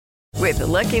With the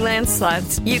Lucky Land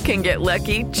Slots, you can get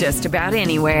lucky just about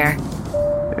anywhere.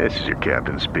 This is your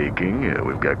captain speaking.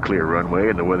 We've got clear runway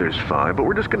and the weather's fine, but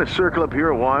we're just going to circle up here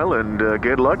a while and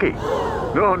get lucky.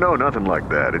 No, nothing like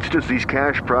that. It's just these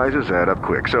cash prizes add up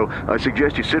quick. So I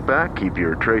suggest you sit back, keep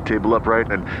your tray table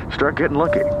upright, and start getting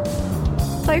lucky.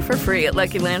 Play for free at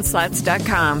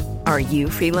LuckyLandSlots.com. Are you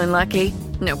feeling lucky?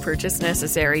 No purchase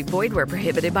necessary. Void where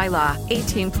prohibited by law.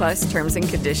 18+ terms and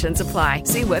conditions apply.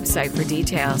 See website for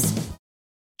details.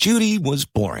 Judy was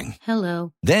boring.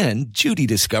 Hello. Then Judy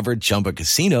discovered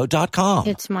ChumbaCasino.com.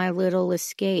 It's my little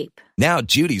escape. Now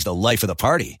Judy's the life of the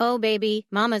party. Oh, baby,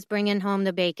 mama's bringing home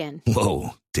the bacon.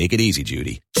 Whoa, take it easy,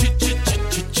 Judy.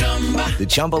 The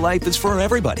Chumba life is for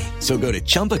everybody. So go to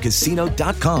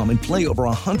ChumbaCasino.com and play over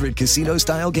 100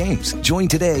 casino-style games. Join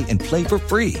today and play for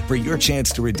free for your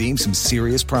chance to redeem some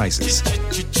serious prizes.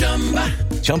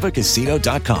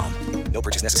 ChumbaCasino.com. No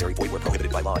purchase necessary. Void where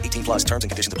prohibited by law. 18+ terms and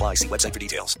conditions apply. See website for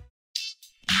details.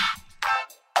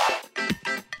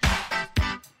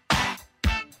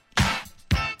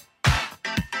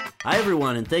 Hi,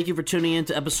 everyone, and thank you for tuning in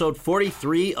to episode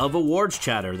 43 of Awards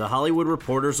Chatter, the Hollywood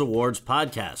Reporters Awards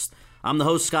podcast. I'm the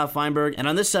host, Scott Feinberg, and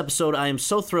on this episode, I am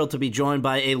so thrilled to be joined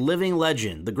by a living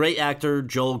legend, the great actor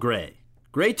Joel Grey.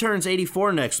 Grey turns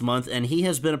 84 next month, and he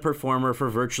has been a performer for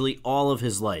virtually all of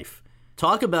his life.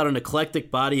 Talk about an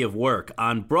eclectic body of work.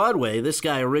 On Broadway, this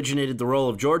guy originated the role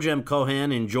of George M.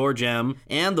 Cohan in George M.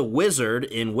 and the Wizard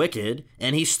in Wicked,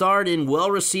 and he starred in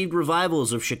well-received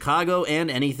revivals of Chicago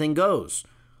and Anything Goes.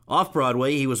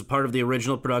 Off-Broadway, he was a part of the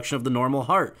original production of The Normal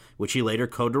Heart, which he later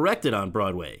co-directed on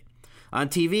Broadway. On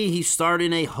TV, he starred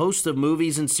in a host of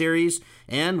movies and series,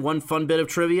 and one fun bit of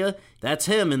trivia, that's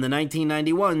him in the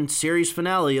 1991 series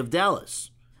finale of Dallas.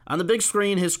 On the big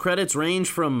screen, his credits range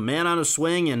from Man on a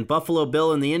Swing and Buffalo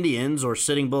Bill and the Indians or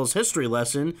Sitting Bull's History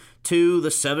Lesson to The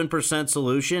 7%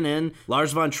 Solution and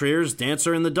Lars von Trier's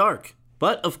Dancer in the Dark.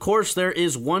 But, of course, there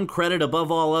is one credit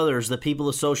above all others that people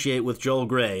associate with Joel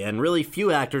Grey, and really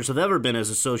few actors have ever been as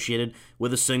associated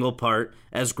with a single part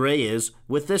as Grey is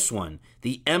with this one,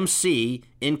 the MC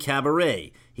in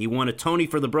Cabaret. He won a Tony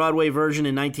for the Broadway version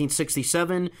in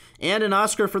 1967 and an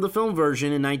Oscar for the film version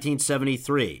in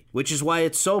 1973, which is why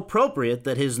it's so appropriate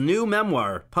that his new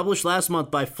memoir, published last month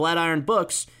by Flatiron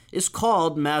Books, is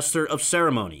called Master of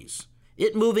Ceremonies.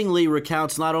 It movingly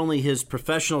recounts not only his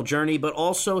professional journey, but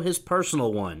also his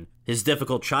personal one. His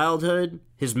difficult childhood,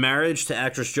 his marriage to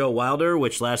actress Jo Wilder,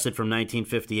 which lasted from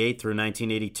 1958 through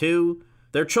 1982,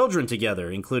 their children together,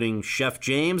 including Chef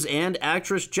James and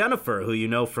actress Jennifer, who you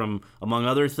know from, among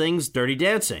other things, Dirty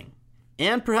Dancing.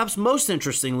 And perhaps most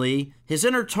interestingly, his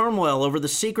inner turmoil over the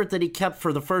secret that he kept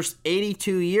for the first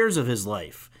 82 years of his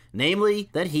life, namely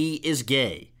that he is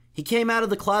gay. He came out of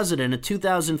the closet in a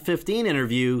 2015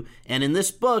 interview, and in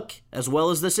this book, as well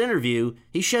as this interview,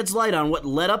 he sheds light on what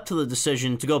led up to the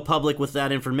decision to go public with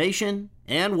that information,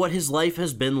 and what his life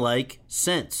has been like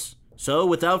since. So,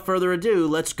 without further ado,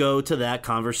 let's go to that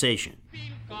conversation.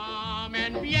 Welcome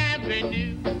and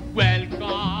bienvenue,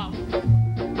 welcome.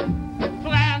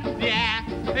 Français,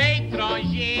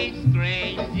 étranger,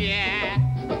 stranger.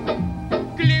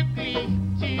 Glücklich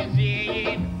zu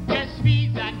sehen, je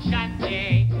suis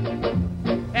enchanté.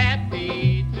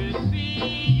 Happy to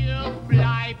see you,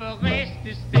 bleibe,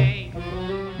 reste, stay.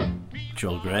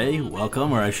 Joel Grey,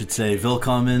 welcome, or I should say,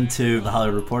 willkommen to The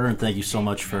Hollywood Reporter, and thank you so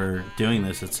much for doing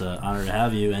this. It's an honor to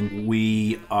have you, and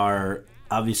we are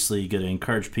obviously going to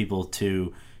encourage people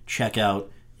to check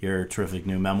out your terrific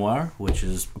new memoir, which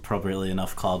is appropriately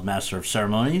enough called Master of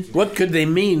Ceremonies. What could they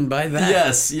mean by that?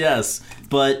 Yes.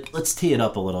 But let's tee it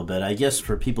up a little bit. I guess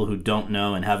for people who don't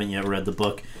know and haven't yet read the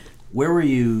book, where were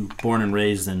you born and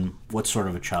raised, and what sort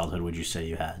of a childhood would you say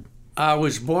you had? I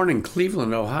was born in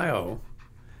Cleveland, Ohio,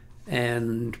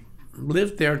 and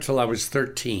lived there till I was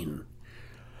 13.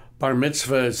 Bar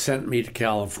mitzvah sent me to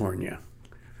California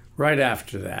right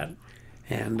after that.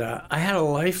 And I had a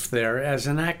life there as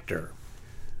an actor,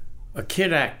 a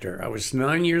kid actor. I was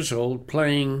 9 years old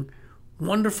playing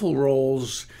wonderful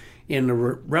roles in a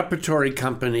repertory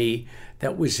company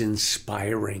that was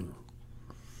inspiring.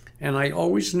 And I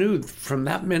always knew from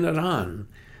that minute on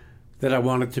that I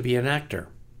wanted to be an actor.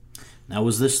 Now,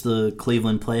 was this the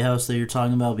Cleveland Playhouse that you're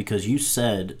talking about? Because you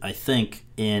said, I think,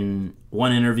 in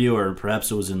one interview, or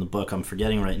perhaps it was in the book, I'm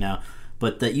forgetting right now,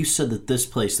 but that you said that this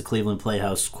place, the Cleveland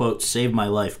Playhouse, quote, saved my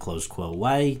life, close quote.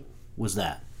 Why was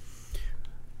that?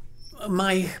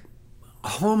 My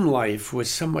home life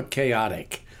was somewhat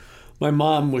chaotic. My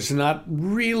mom was not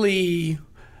really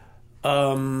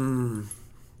a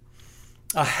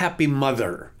happy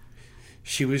mother.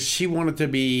 She wanted to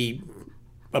be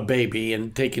a baby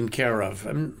and taken care of.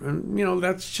 And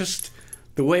that's just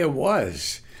the way it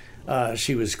was.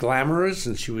 She was glamorous,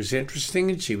 and she was interesting,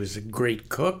 and she was a great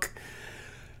cook.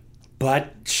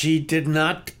 But she did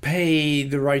not pay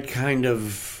the right kind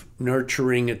of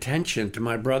nurturing attention to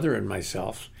my brother and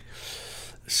myself.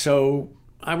 So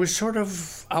I was sort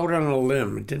of out on a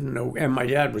limb, didn't know, and my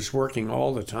dad was working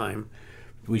all the time.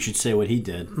 We should say what he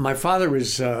did. My father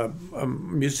was a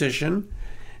musician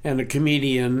and a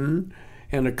comedian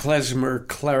and a klezmer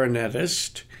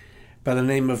clarinetist by the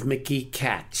name of Mickey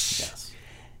Katz. Yes.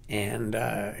 And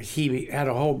he had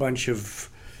a whole bunch of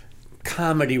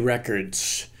comedy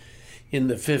records in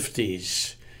the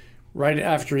 50s, right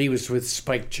after he was with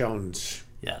Spike Jones.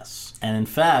 Yes. And in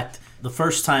fact, the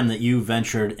first time that you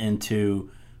ventured into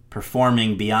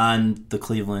performing beyond the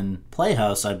Cleveland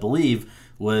Playhouse, I believe,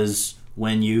 was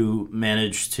when you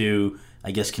managed to,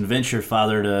 I guess, convince your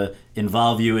father to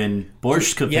involve you in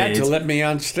Borscht Capades. Yeah, to let me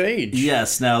on stage.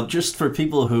 Yes. Now, just for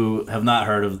people who have not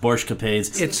heard of Borscht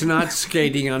Capades, it's not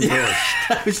skating on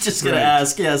Borscht. I was just going to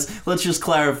ask, yes, let's just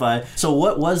clarify. So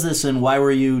what was this, and why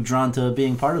were you drawn to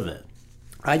being part of it?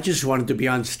 I just wanted to be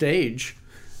on stage,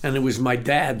 and it was my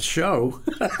dad's show.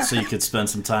 So you could spend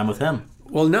some time with him.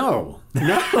 Well, no.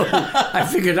 I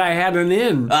figured I had an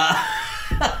in.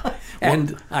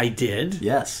 And I did.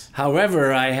 Yes.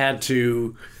 However, I had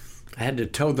to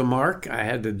toe the mark. I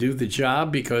had to do the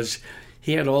job because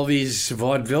he had all these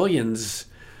vaudevillians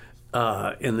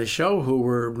in the show who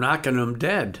were knocking him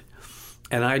dead.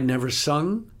 And I'd never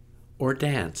sung or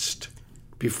danced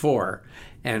before.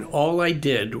 And all I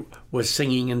did was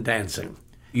singing and dancing.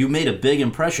 You made a big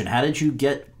impression. How did you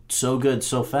get so good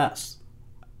so fast?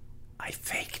 I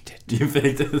faked it. You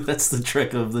faked it? That's the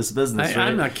trick of this business, right?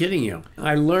 I'm not kidding you.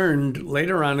 I learned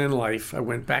later on in life, I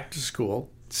went back to school,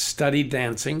 studied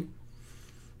dancing,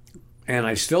 and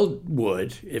I still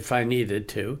would if I needed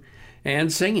to,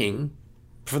 and singing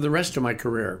for the rest of my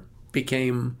career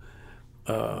became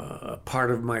a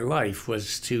part of my life,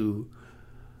 was to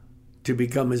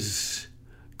become as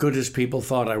good as people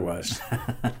thought I was.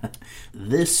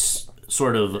 This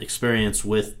sort of experience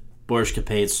with Borscht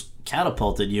Capades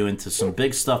catapulted you into some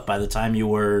big stuff by the time you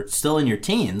were still in your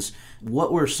teens.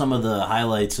 What were some of the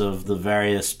highlights of the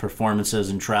various performances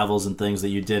and travels and things that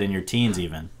you did in your teens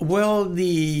even? Well,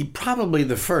 probably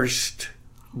the first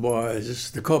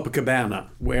was the Copacabana,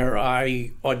 where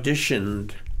I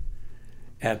auditioned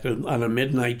on a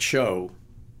midnight show.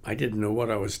 I didn't know what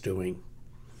I was doing.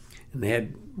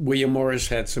 And William Morris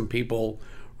had some people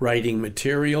writing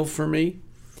material for me.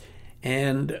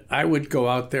 And I would go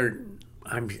out there,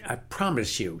 I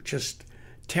promise you, just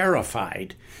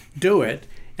terrified, do it,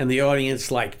 and the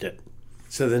audience liked it.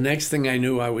 So the next thing I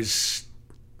knew, I was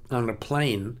on a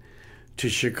plane to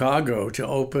Chicago to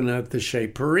open at the Chez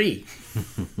Paris.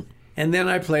 And then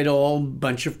I played a whole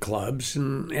bunch of clubs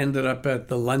and ended up at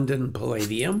the London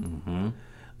Palladium.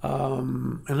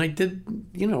 Mm-hmm. And I did,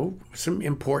 some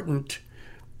important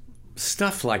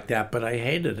stuff like that, but I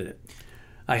hated it.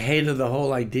 I hated the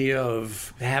whole idea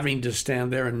of having to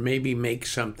stand there and maybe make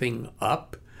something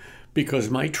up, because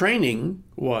my training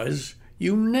was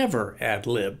you never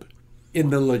ad-lib in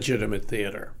the legitimate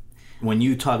theater. When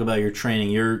you talk about your training,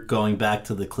 you're going back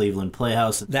to the Cleveland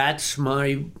Playhouse. That's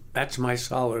my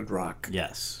solid rock.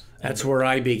 Yes. That's where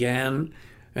I began,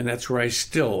 and that's where I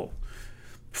still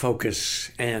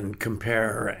focus and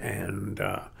compare and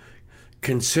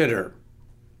consider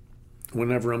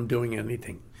whenever I'm doing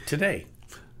anything today,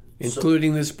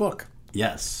 including this book.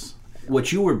 Yes.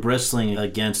 What you were bristling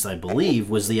against, I believe,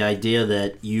 was the idea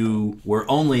that you were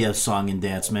only a song and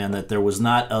dance man, that there was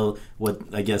not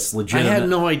legitimate... I had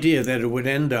no idea that it would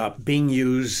end up being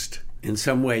used in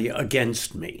some way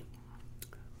against me.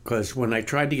 Because when I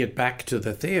tried to get back to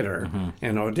the theater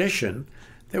and audition,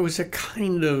 there was a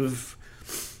kind of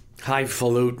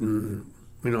highfalutin,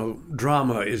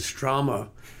 drama is drama,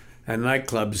 and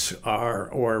nightclubs are,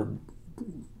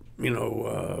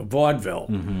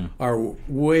 vaudeville are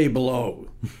way below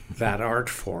that art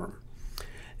form.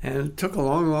 And it took a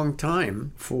long, long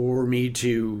time for me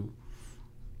to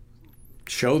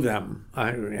show them.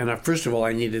 First of all,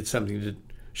 I needed something to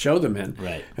show them in.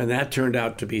 Right. And that turned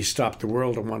out to be Stop the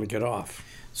World, I Want to Get Off.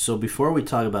 So before we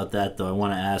talk about that, though, I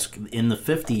want to ask, in the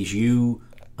 50s, you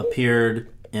appeared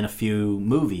in a few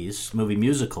movie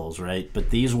musicals, right? But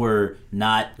these were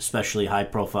not especially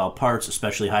high-profile parts,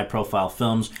 especially high-profile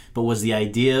films. But was the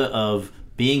idea of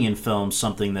being in films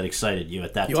something that excited you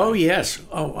at that time? Oh, yes.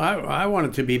 Oh, I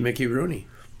wanted to be Mickey Rooney,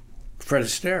 Fred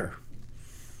Astaire.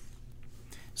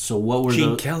 So what were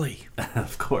Gene Kelly.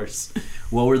 Of course.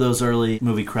 What were those early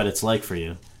movie credits like for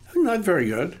you? Not very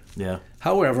good. Yeah.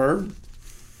 However,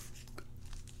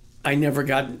 I never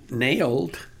got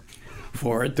nailed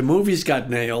for it. The movies got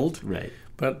nailed. Right.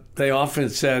 But they often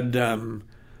said,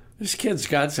 this kid's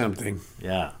got something.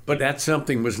 Yeah. But that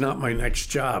something was not my next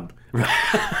job.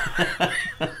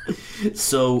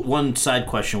 So one side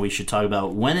question we should talk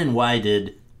about, when and why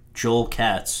did Joel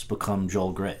Katz become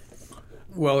Joel Grey?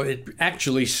 Well, it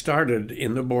actually started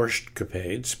in the Borscht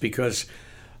Capades because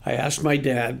I asked my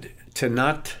dad to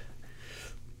not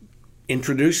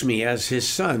introduce me as his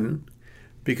son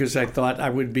because I thought I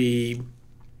would be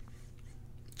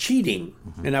cheating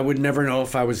and I would never know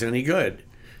if I was any good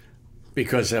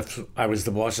because if I was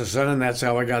the boss's son and that's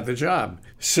how I got the job.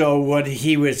 So what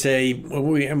he would say,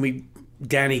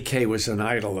 Danny Kaye was an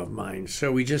idol of mine,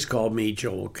 so he just called me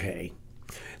Joel Kaye.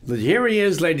 Here he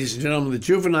is, ladies and gentlemen, the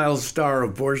juvenile star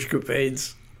of Borscht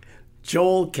Capades,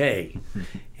 Joel Kaye.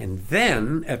 And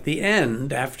then, at the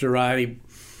end, after I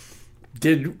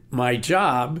did my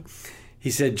job, he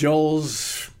said,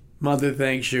 Joel's mother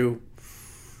thanks you,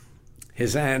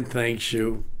 his aunt thanks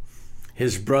you,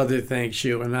 his brother thanks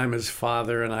you, and I'm his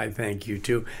father, and I thank you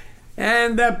too.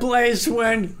 And the place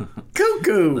went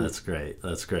cuckoo. That's great.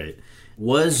 That's great.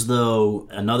 Was, though,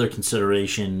 another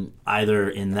consideration, either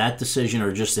in that decision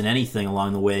or just in anything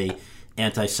along the way,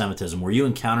 anti-Semitism? Were you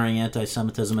encountering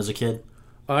anti-Semitism as a kid?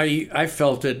 I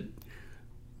felt it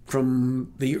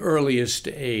from the earliest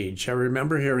age. I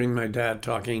remember hearing my dad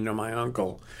talking to my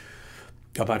uncle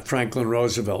about Franklin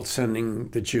Roosevelt sending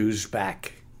the Jews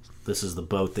back. This is the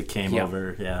boat that came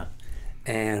over, yeah.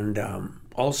 And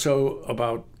also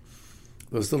about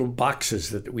those little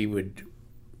boxes that we would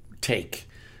take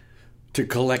to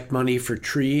collect money for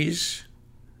trees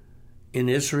in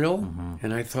Israel. Mm-hmm.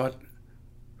 And I thought,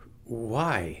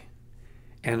 why?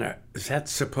 And is that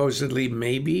supposedly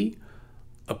maybe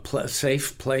a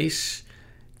safe place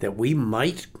that we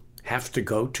might have to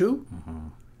go to? Mm-hmm.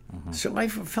 Mm-hmm. So I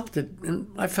felt it, and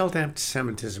I felt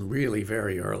anti-Semitism really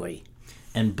very early.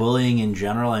 And bullying in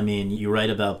general, I mean, you write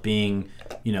about being,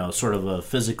 sort of a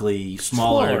physically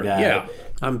smaller guy. Yeah,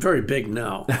 I'm very big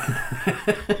now.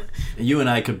 You and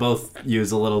I could both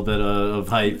use a little bit of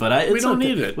height, but we don't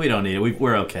need it. We don't need it.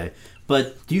 We're okay.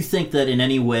 But do you think that in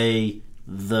any way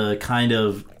the kind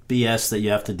of BS that you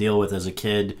have to deal with as a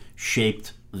kid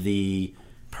shaped the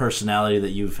personality that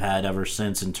you've had ever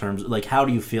since in terms of, how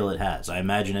do you feel it has? I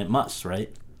imagine it must,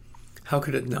 right? How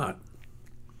could it not?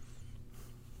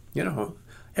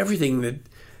 Everything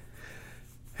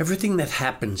that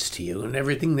happens to you and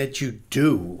everything that you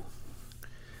do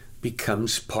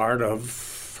becomes part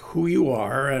of who you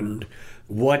are and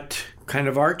what kind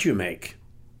of art you make,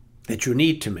 that you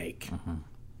need to make, mm-hmm.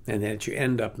 and that you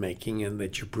end up making and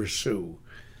that you pursue.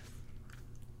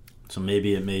 So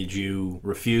maybe it made you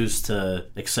refuse to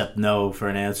accept no for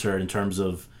an answer in terms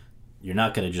of you're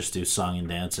not going to just do song and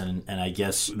dance. And I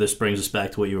guess this brings us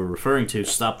back to what you were referring to,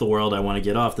 Stop the World, I Want to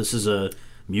Get Off. This is a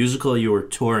musical you were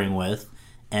touring with.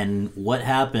 And what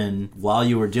happened while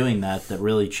you were doing that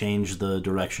really changed the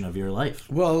direction of your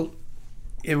life? Well,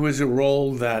 it was a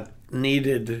role that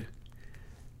needed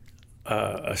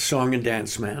a song and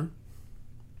dance man,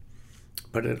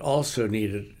 but it also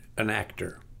needed an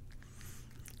actor.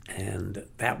 And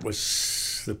that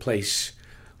was the place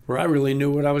where I really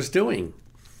knew what I was doing.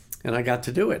 And I got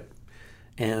to do it.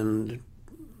 And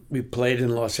we played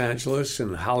in Los Angeles,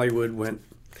 and Hollywood went,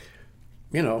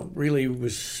 really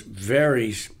was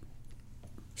very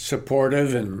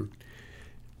supportive. And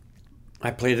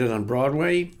I played it on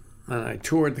Broadway, and I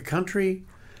toured the country.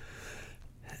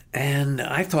 And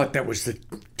I thought that was the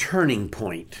turning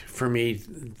point for me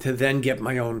to then get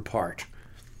my own part.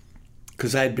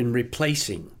 Because I had been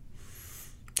replacing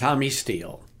Tommy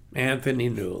Steele, Anthony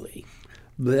Newley,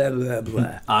 blah, blah,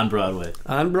 blah. On Broadway.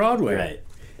 On Broadway. Right.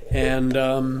 And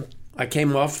I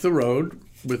came off the road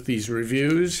with these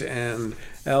reviews, and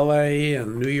L.A.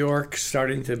 and New York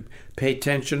starting to pay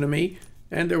attention to me,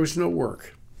 and there was no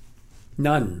work.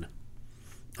 None.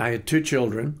 I had 2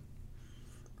 children,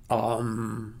 a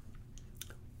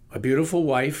beautiful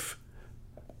wife,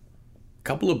 a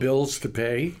couple of bills to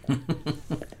pay,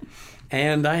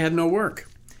 and I had no work.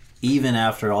 Even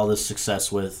after all this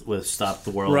success with Stop the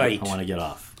World, right. I Want to Get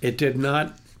Off. It did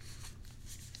not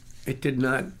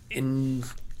engender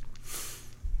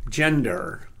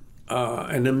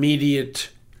an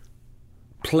immediate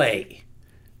play,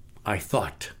 I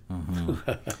thought.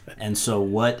 Mm-hmm. And so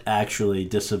what actually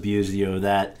disabused you of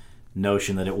that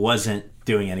notion that it wasn't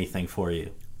doing anything for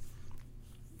you?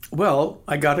 Well,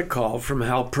 I got a call from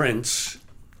Hal Prince,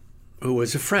 who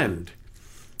was a friend,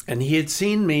 and he had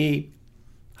seen me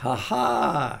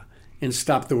in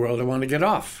Stop the World, I Want to Get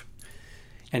Off.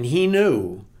 And he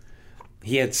knew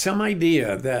he had some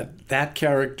idea that that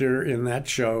character in that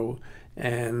show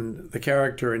and the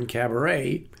character in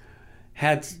Cabaret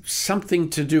had something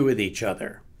to do with each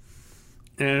other.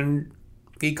 And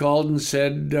he called and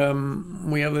said,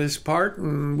 we have this part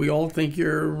and we all think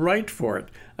you're right for it.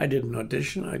 I did an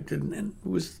audition. I didn't, and it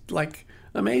was like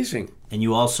amazing. And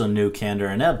you also knew Kander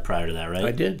and Ebb prior to that, right?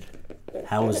 I did.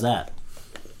 How was that?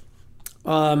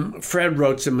 Fred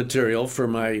wrote some material for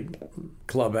my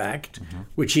club act,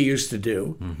 which he used to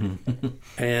do.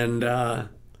 And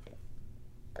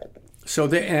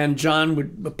and John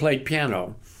would play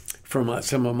piano from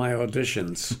some of my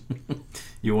auditions.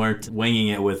 You weren't winging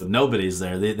it with nobodies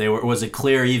there. They were. Was it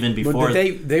clear even before?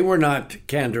 But they were not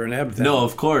Kander and Ebb then. No,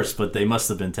 of course, but they must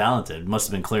have been talented. It must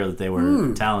have been clear that they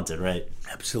were talented, right?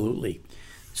 Absolutely.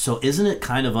 So isn't it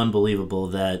kind of unbelievable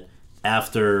that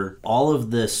after all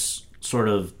of this sort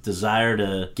of desire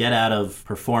to get out of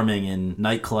performing in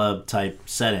nightclub type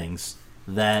settings,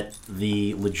 that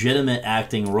the legitimate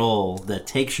acting role that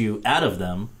takes you out of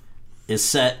them is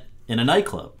set in a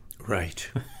nightclub? Right.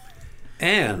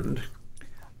 And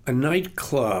a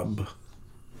nightclub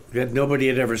that nobody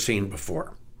had ever seen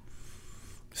before.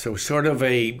 So sort of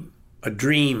a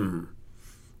dream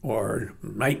or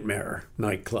nightmare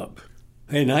nightclub.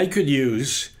 And I could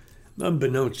use,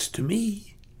 unbeknownst to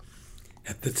me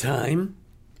at the time,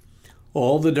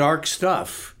 all the dark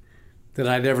stuff that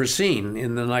I'd ever seen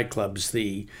in the nightclubs,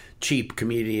 the cheap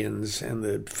comedians and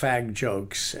the fag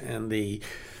jokes and the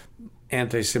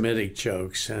anti-Semitic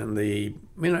jokes and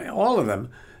all of them.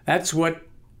 That's what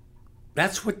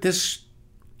this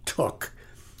took.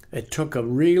 It took a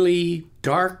really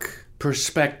dark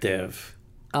perspective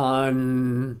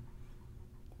on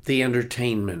the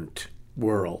entertainment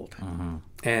world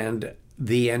and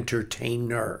the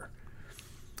entertainer.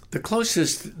 The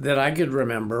closest that I could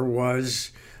remember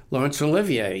was Laurence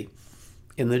Olivier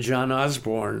in the John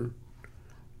Osborne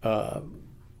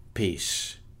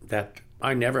piece that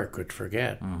I never could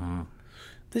forget.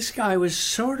 This guy was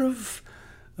sort of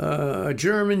a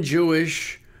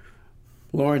German-Jewish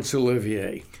Laurence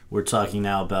Olivier. We're talking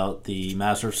now about the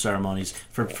Master of Ceremonies.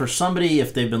 For somebody,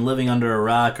 if they've been living under a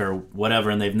rock or whatever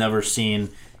and they've never seen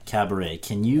Cabaret,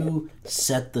 can you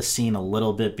set the scene a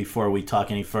little bit before we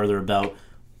talk any further about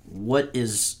what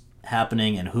is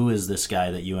happening and who is this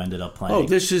guy that you ended up playing? Oh,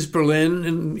 this is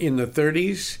Berlin in the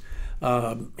 30s.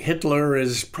 Hitler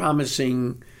is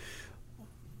promising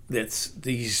that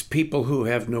these people who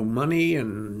have no money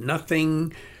and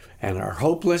nothing and are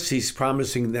hopeless, he's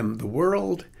promising them the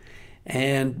world,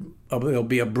 and there'll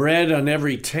be a bread on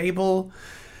every table.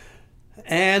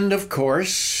 And of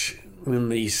course,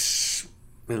 in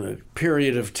a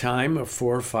period of time of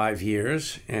 4 or 5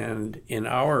 years, and in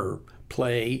our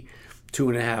play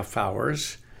 2.5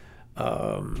 hours,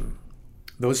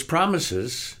 those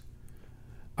promises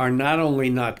are not only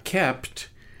not kept,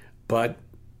 but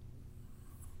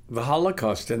the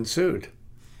Holocaust ensued.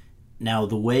 Now,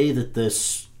 the way that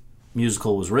this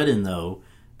musical was written, though,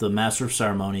 the Master of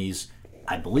Ceremonies,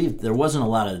 I believe there wasn't a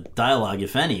lot of dialogue,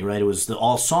 if any, right? It was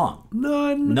all song.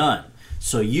 None.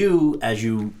 So you, as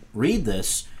you read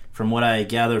this, from what I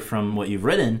gather from what you've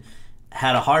written,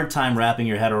 had a hard time wrapping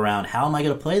your head around, how am I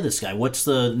going to play this guy? What's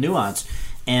the nuance?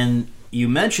 And you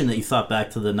mentioned that you thought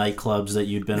back to the nightclubs that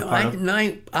you'd been a part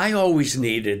of. I always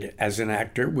needed, as an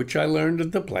actor, which I learned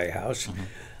at the Playhouse,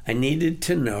 I needed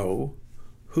to know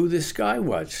who this guy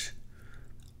was.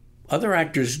 Other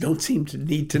actors don't seem to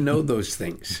need to know those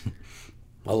things.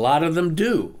 A lot of them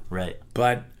do. Right.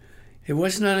 But it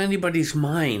wasn't on anybody's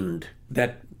mind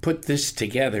that put this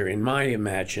together in my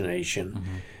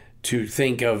imagination to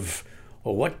think of,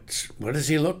 well, what does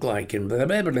he look like, and blah,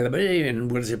 blah, blah, blah,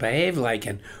 and what does he behave like,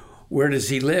 and where does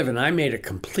he live? And I made a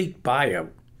complete bio.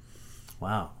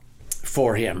 Wow.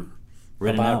 For him.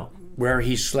 Written out. Where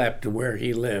he slept and where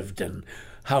he lived and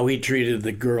how he treated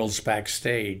the girls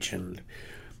backstage and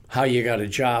how you got a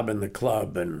job in the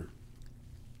club and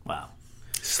wow.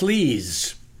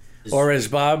 Sleaze. Or as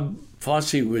Bob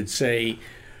Fosse would say,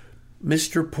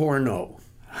 Mr. Porno.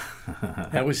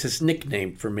 That was his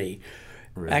nickname for me.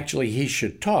 Really? Actually, he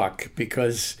should talk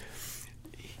because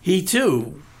he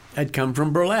too had come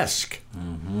from burlesque.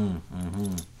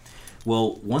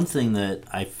 Well, one thing that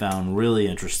I found really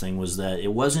interesting was that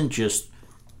it wasn't just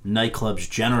nightclubs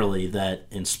generally that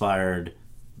inspired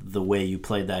the way you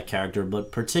played that character,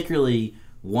 but particularly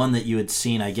one that you had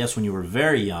seen, I guess, when you were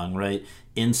very young, right,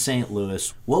 in St.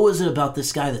 Louis. What was it about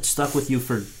this guy that stuck with you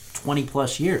for 20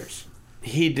 plus years?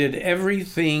 He did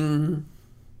everything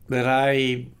that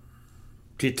I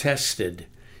detested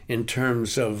in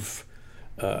terms of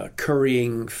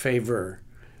currying favor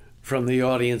from the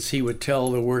audience. He would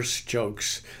tell the worst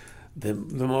jokes, the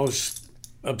most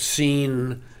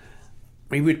obscene.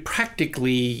 He would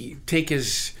practically take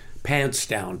his pants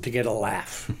down to get a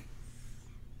laugh.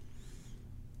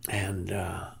 And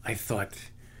I thought,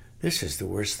 this is the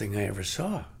worst thing I ever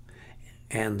saw.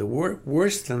 And the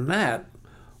worse than that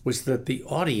was that the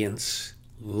audience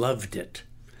loved it,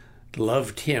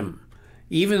 loved him,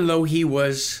 even though he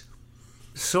was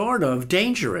sort of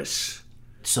dangerous.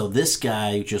 So this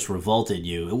guy just revolted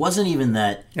you. It wasn't even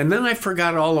that... And then I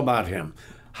forgot all about him.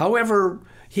 However,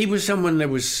 he was someone that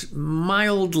was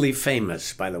mildly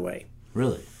famous, by the way.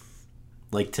 Really?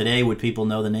 Like today, would people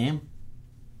know the name?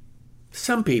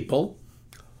 Some people.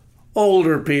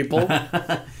 Older people.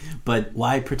 But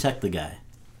why protect the guy?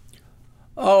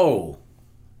 Oh,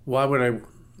 why would I...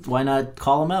 Why not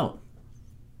call him out?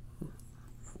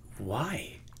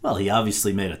 Why? Well, he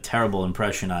obviously made a terrible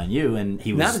impression on you, and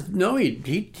he was...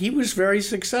 He was very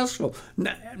successful.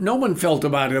 No one felt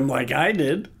about him like I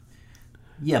did.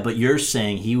 Yeah, but you're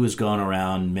saying he was going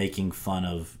around making fun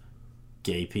of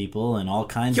gay people and all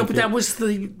kinds of... Yeah, but that was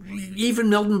even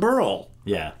Milton Berle.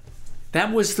 Yeah.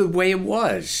 That was the way it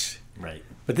was. Right.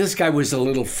 But this guy was a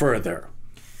little further.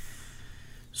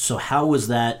 So how was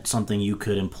that something you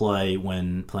could employ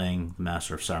when playing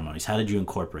Master of Ceremonies? How did you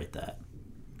incorporate that?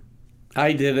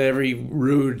 I did every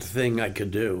rude thing I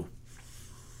could do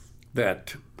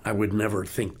that I would never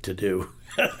think to do.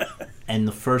 And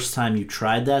the first time you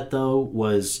tried that, though,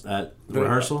 was at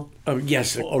rehearsal?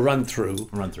 Yes, a run-through.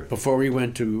 Run-through. Before we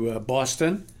went to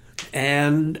Boston.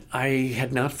 And I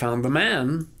had not found the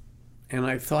man. And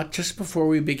I thought just before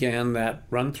we began that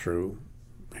run-through,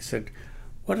 I said,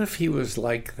 what if he was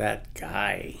like that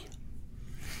guy?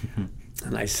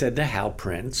 And I said to Hal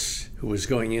Prince, who was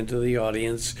going into the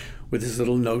audience with his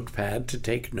little notepad to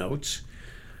take notes,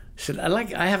 I said,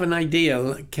 I have an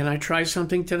idea. Can I try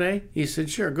something today? He said,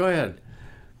 sure, go ahead.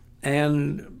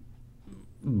 And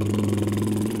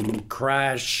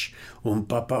crash,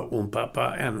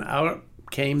 papa, and out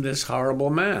came this horrible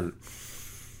man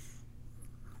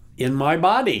in my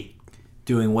body.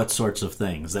 Doing what sorts of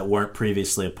things that weren't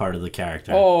previously a part of the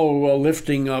character? Oh, well,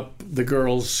 lifting up the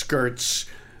girls' skirts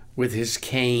with his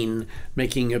cane,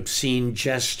 making obscene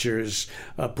gestures,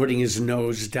 putting his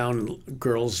nose down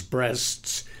girls'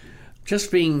 breasts,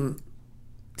 just being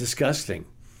disgusting.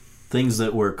 Things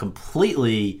that were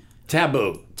completely...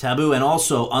 Taboo, and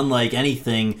also, unlike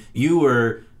anything, you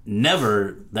were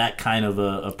never that kind of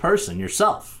a person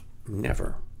yourself.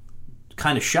 Never.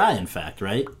 Kind of shy, in fact,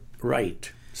 right?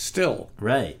 Right. Still.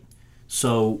 Right.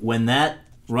 So when that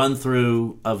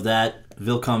run-through of that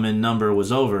Willkommen number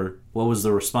was over, what was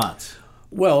the response?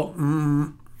 Well,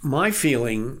 my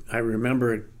feeling, I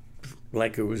remember it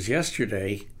like it was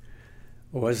yesterday,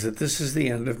 was that this is the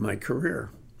end of my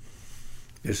career.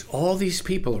 There's all these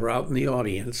people who are out in the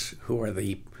audience who are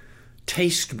the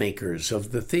tastemakers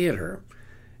of the theater,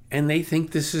 and they think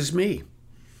this is me.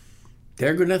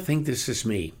 They're going to think this is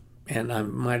me, and I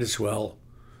might as well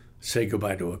say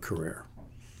goodbye to a career.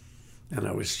 And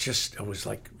I was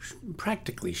like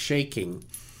practically shaking.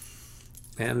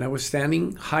 And I was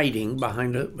hiding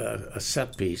behind a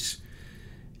set piece.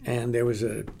 And there was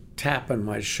a tap on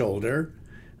my shoulder.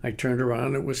 I turned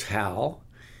around, it was Hal.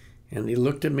 And he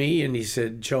looked at me and he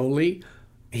said, Jolie.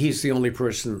 He's the only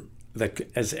person that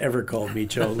has ever called me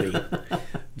Jolie.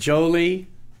 Jolie,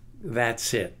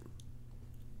 that's it.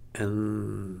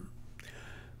 And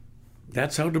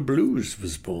that's how the blues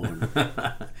was born.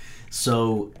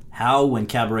 So how, when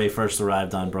Cabaret first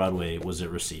arrived on Broadway, was it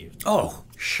received? Oh,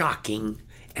 shocking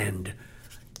and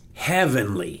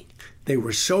heavenly. They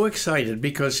were so excited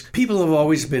because people have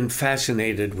always been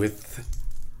fascinated with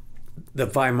the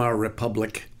Weimar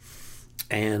Republic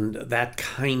and that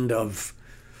kind of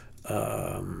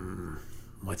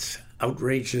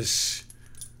outrageous,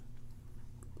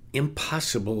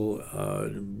 impossible,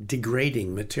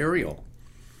 degrading material.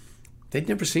 They'd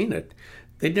never seen it.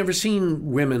 They'd never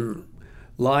seen women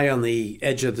lie on the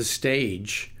edge of the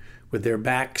stage with their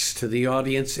backs to the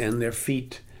audience and their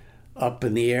feet up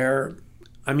in the air.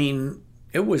 I mean,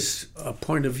 it was a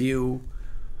point of view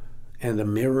and a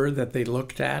mirror that they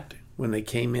looked at when they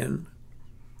came in,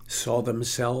 saw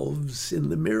themselves in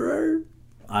the mirror.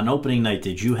 On opening night,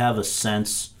 did you have a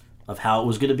sense of how it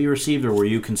was going to be received, or were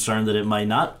you concerned that it might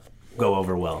not go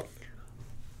over well?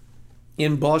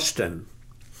 In Boston,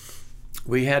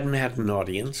 we hadn't had an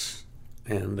audience,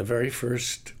 and the very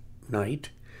first night,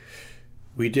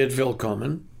 we did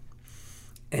Willkommen,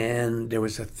 and there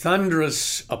was a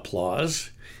thunderous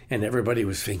applause, and everybody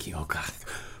was thinking, oh God,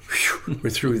 whew, we're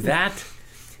through that.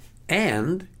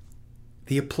 And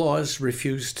the applause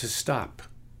refused to stop.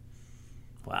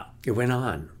 Wow. It went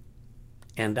on.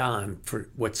 and on for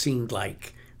what seemed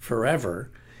like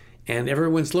forever. And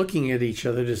everyone's looking at each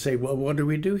other to say, well, what do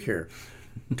we do here?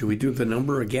 Do we do the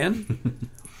number again?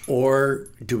 Or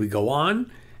do we go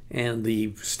on? And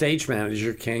the stage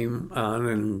manager came on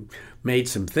and made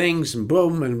some things, and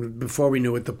boom, and before we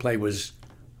knew it, the play was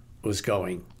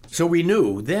going. So we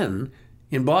knew then,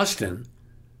 in Boston,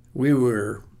 we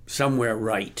were somewhere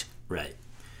right. Right.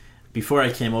 Before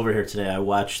I came over here today, I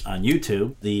watched on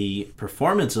YouTube the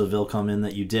performance of Willkommen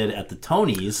that you did at the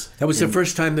Tonys. That was the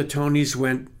first time the Tonys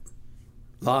went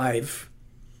live,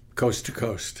 coast to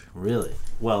coast. Really?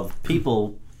 Well,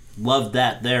 people loved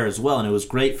that there as well, and it was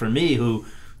great for me, who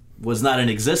was not in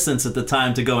existence at the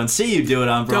time, to go and see you do it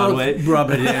on Broadway. Don't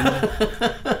rub it in.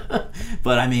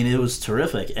 But, I mean, it was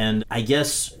terrific. And I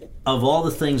guess of all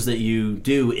the things that you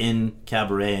do in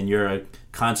cabaret, and you're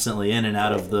constantly in and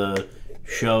out of the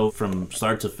show from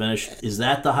start to finish, is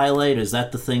that the highlight? Is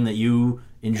that the thing that you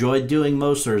enjoyed doing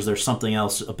most, or is there something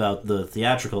else about the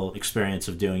theatrical experience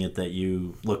of doing it that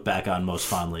you look back on most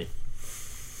fondly?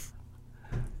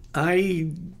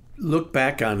 I look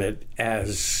back on it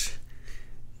as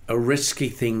a risky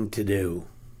thing to do.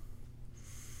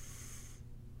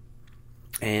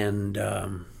 And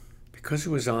because it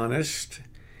was honest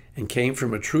and came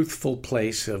from a truthful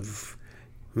place of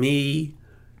me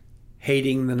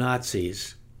hating the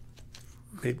Nazis,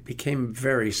 it became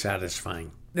very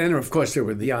satisfying. Then, of course, there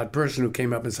was the odd person who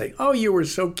came up and say, oh, you were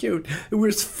so cute. It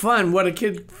was fun. What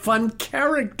a fun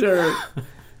character.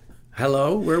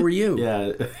 Hello, where were you?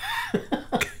 Yeah.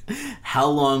 How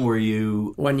long were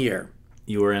you? 1 year.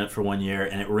 You were in it for 1 year,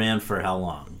 and it ran for how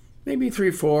long? Maybe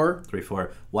 3, 4. 3,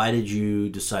 4. Why did you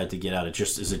decide to get out?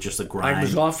 Is it just a grind? I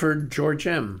was offered George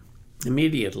M.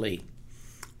 immediately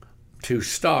to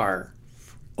star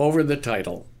over the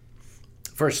title.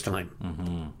 First time.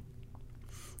 Mm-hmm.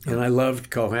 And I loved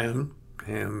Cohan,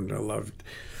 and I loved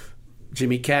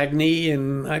Jimmy Cagney,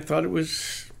 and I thought it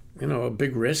was, a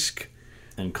big risk.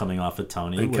 And coming off at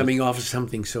Tony. And coming off of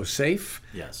something so safe.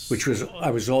 Yes. Which was,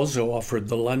 I was also offered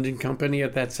the London Company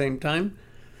at that same time,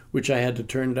 which I had to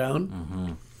turn down.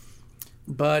 Mm-hmm.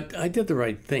 But I did the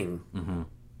right thing. Mm-hmm.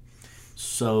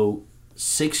 So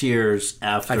 6 years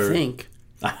after... I think.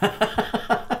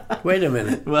 Wait a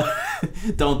minute. Well,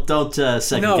 don't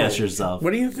second guess yourself.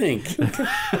 What do you think?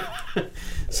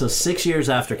 So 6 years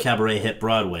after Cabaret hit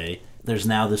Broadway, there's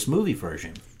now this movie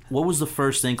version. What was the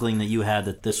first inkling that you had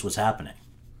that this was happening?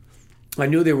 I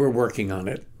knew they were working on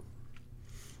it.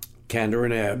 Kander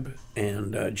and Ebb,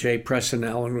 and Jay Preston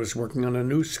Allen was working on a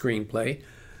new screenplay.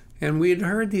 And we had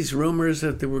heard these rumors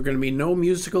that there were going to be no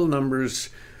musical numbers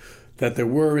that there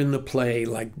were in the play,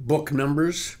 like book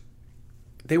numbers.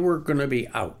 They were going to be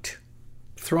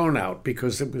thrown out,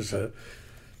 because it was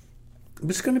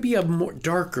going to be a more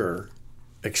darker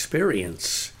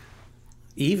experience,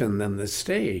 even than the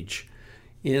stage,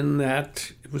 in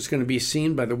that it was going to be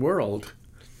seen by the world,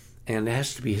 and it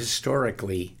has to be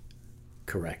historically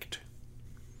correct.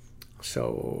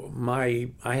 So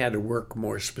I had to work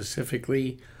more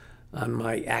specifically on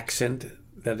my accent,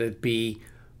 that it be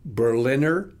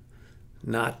Berliner,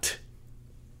 not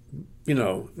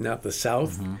the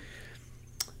South. Mm-hmm.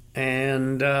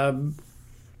 And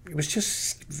it was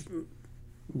just a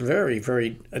very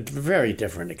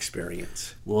different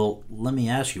experience. Well, let me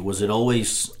ask you, was it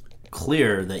always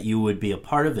clear that you would be a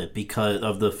part of it because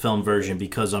of the film version?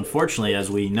 Because unfortunately,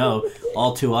 as we know,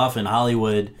 all too often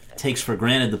Hollywood takes for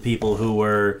granted the people who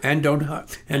were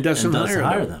doesn't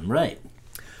hire them. Right.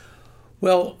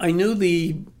 Well, I knew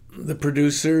the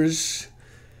producers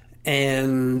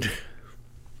and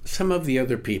some of the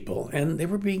other people, and they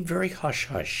were being very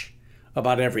hush-hush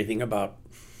about everything, about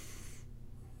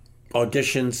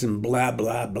auditions and blah,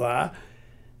 blah, blah.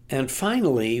 And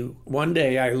finally, one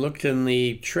day I looked in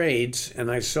the trades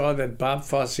and I saw that Bob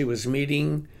Fosse was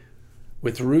meeting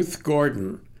with Ruth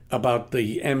Gordon about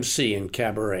the MC in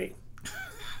Cabaret.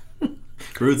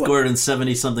 Ruth Gordon,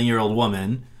 70-something-year-old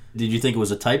woman. Did you think it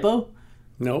was a typo?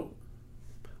 No.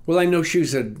 Well, I know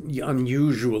she's an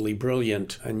unusually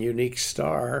brilliant and unique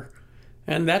star,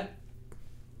 and that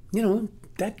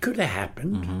could have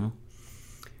happened. Mm-hmm.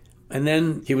 And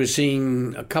then he was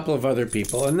seeing a couple of other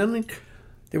people, and then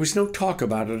there was no talk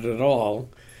about it at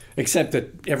all, except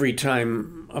that every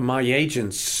time my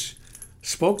agents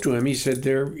spoke to him, he said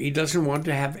he doesn't want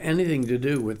to have anything to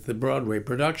do with the Broadway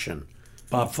production.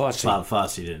 Bob Fosse. Bob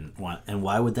Fosse didn't want, and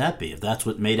why would that be if that's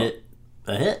what made it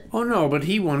a hit? Oh, no, but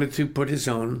he wanted to put his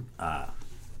own.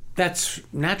 That's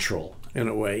natural in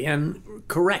a way and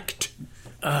correct.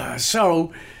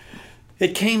 So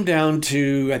it came down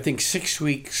to, I think, 6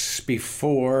 weeks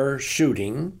before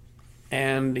shooting,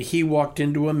 And he walked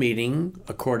into a meeting,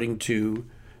 according to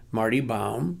Marty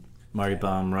Baum. Marty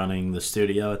Baum running the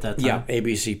studio at that time? Yeah,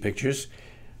 ABC Pictures.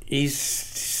 He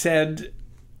said,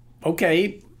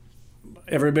 okay,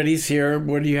 everybody's here.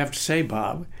 What do you have to say,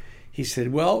 Bob? He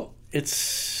said, well,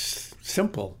 it's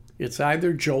simple. It's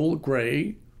either Joel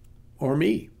Grey or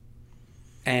me.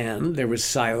 And there was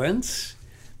silence,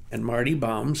 and Marty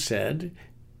Baum said,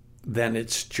 then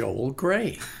it's Joel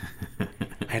Grey.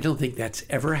 I don't think that's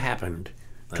ever happened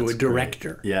to a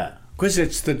director. Great. Yeah. Because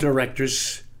it's the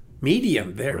director's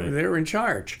medium. They're in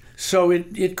charge. So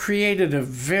it created a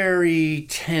very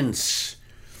tense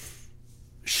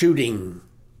shooting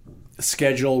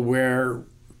schedule where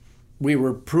we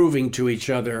were proving to each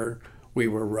other we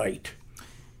were right.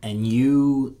 And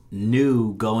you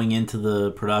knew going into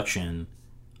the production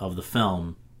of the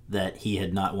film that he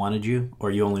had not wanted you?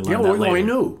 Or you only learned that later? I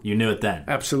knew. You knew it then?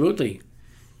 Absolutely.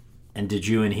 And did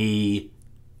you and he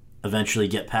eventually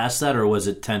get past that, or was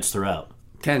it tense throughout?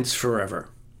 Tense forever.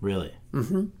 Really?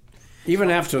 Mm-hmm. Even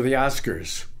after the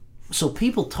Oscars. So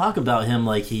people talk about him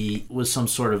like he was some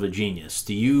sort of a genius.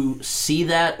 Do you see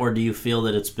that, or do you feel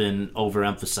that it's been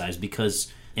overemphasized?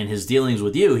 Because in his dealings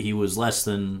with you, he was less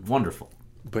than wonderful.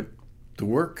 But the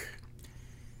work...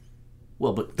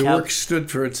 Well, but the work stood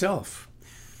for itself.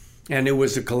 And it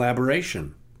was a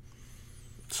collaboration.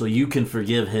 So you can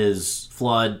forgive his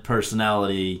flawed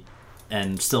personality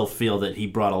and still feel that he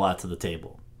brought a lot to the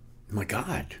table. My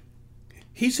God.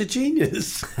 He's a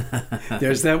genius.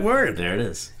 There's that word. There it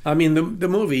is. I mean, the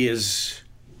movie is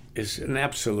an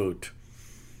absolute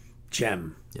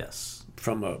gem. Yes.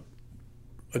 From a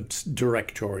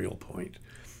directorial point.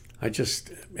 I just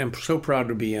am so proud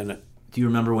to be in it. Do you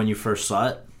remember when you first saw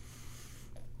it?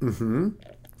 Mm-hmm.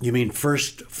 You mean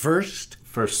first? First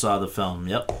saw the film,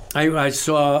 yep. I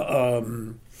saw,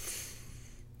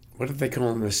 what did they call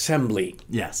an assembly?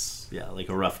 Yes, yeah, like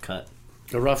a rough cut.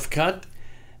 A rough cut.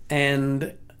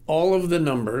 And all of the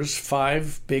numbers,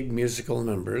 5 big musical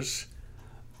numbers,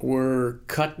 were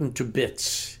cut into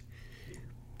bits.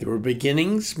 There were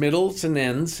beginnings, middles, and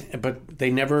ends, but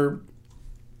they never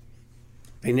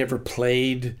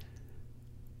played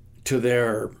to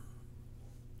their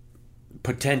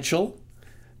potential.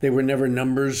 They were never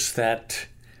numbers that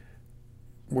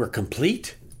were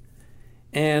complete.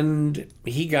 And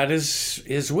he got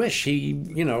his wish.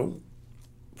 He,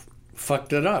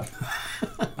 fucked it up.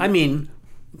 I mean,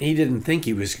 he didn't think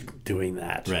he was doing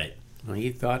that. Right.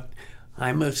 He thought,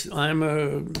 I'm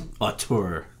an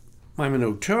auteur,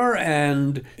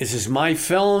 and this is my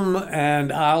film,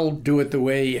 and I'll do it the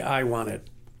way I want it.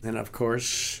 And of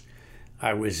course,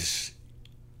 I was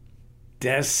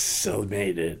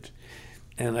decimated.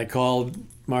 And I called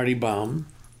Marty Baum,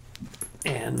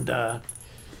 and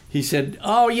he said,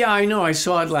 oh, yeah, I know, I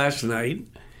saw it last night.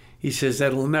 He says,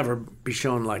 that'll never be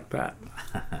shown like that.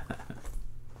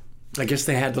 I guess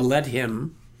they had to let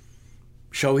him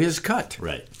show his cut.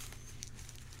 Right.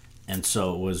 And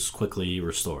so it was quickly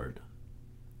restored.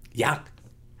 Yeah.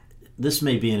 This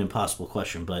may be an impossible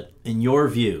question, but in your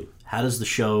view, how does the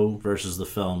show versus the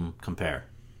film compare?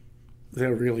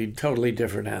 They're really totally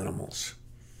different animals.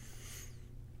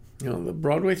 The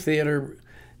Broadway theater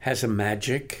has a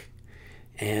magic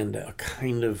and a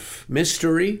kind of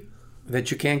mystery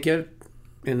that you can't get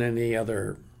in any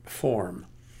other form.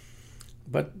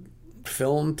 But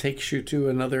film takes you to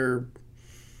another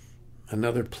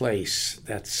place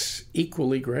that's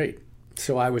equally great.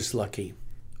 So I was lucky.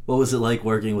 What was it like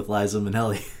working with Liza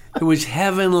Minnelli? It was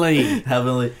heavenly.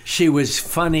 Heavenly. She was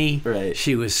funny. Right.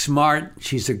 She was smart.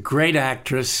 She's a great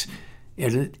actress.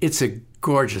 And it's a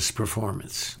gorgeous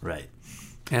performance. Right.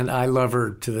 And I love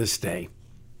her to this day.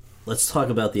 Let's talk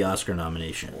about the Oscar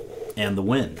nomination and the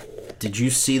win. Did you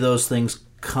see those things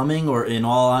coming, or in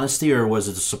all honesty, or was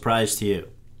it a surprise to you?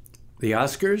 The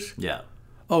Oscars? Yeah.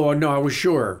 Oh, no, I was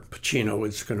sure Pacino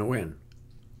was going to win.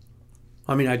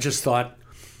 I mean, I just thought,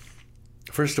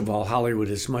 first of all, Hollywood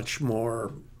is much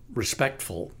more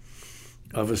respectful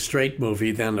of a straight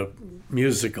movie than a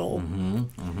musical. Mm-hmm,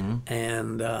 mm-hmm.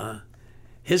 And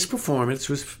his performance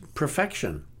was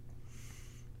perfection.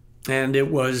 And it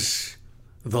was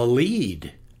the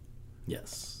lead.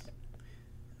 Yes.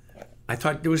 I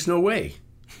thought there was no way.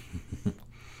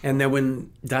 And then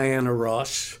when Diana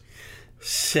Ross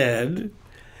said,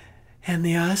 and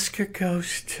the Oscar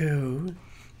goes to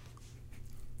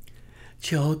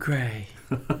Joel Grey.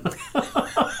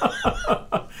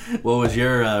 What was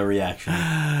your reaction?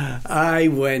 I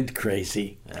went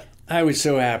crazy. Yeah. I was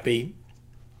so happy.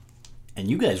 And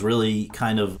you guys really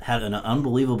kind of had an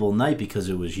unbelievable night because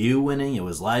it was you winning, it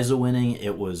was Liza winning,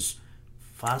 it was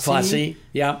Fosse,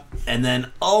 yeah. And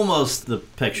then almost The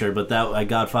Picture, but that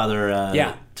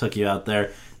Godfather took you out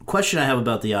there. Question I have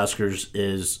about the Oscars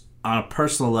is, on a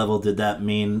personal level, did that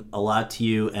mean a lot to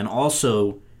you? And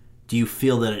also, do you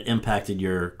feel that it impacted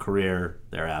your career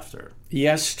thereafter?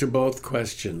 Yes to both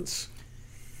questions.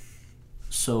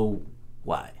 So,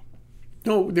 why?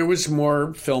 No, there was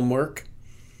more film work.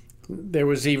 There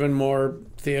was even more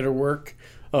theater work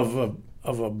of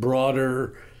a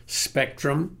broader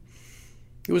spectrum.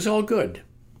 It was all good.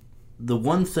 The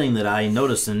one thing that I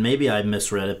noticed, and maybe I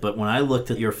misread it, but when I looked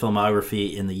at your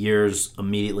filmography in the years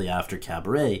immediately after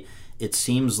Cabaret, it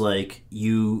seems like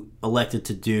you elected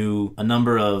to do a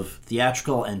number of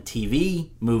theatrical and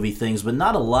TV movie things, but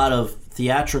not a lot of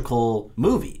theatrical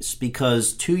movies,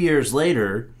 because 2 years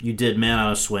later, you did Man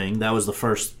on a Swing. That was the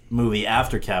first movie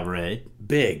after Cabaret.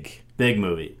 Big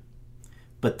movie.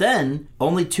 But then,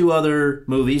 only 2 other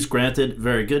movies, granted,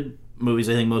 very good movies,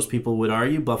 I think most people would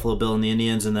argue, Buffalo Bill and the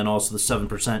Indians, and then also the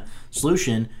 7%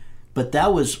 Solution. But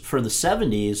that was, for the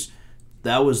 70s,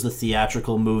 that was the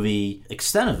theatrical movie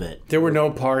extent of it. There were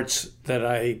no parts that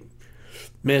I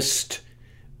missed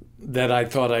that I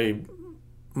thought I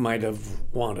might have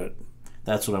wanted.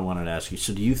 That's what I wanted to ask you.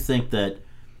 So do you think that...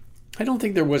 I don't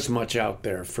think there was much out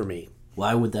there for me.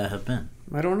 Why would that have been?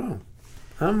 I don't know.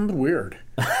 I'm weird.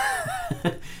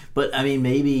 But, I mean,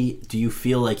 maybe, do you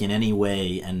feel like in any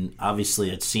way, and obviously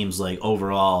it seems like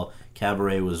overall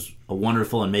Cabaret was a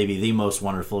wonderful and maybe the most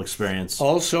wonderful experience.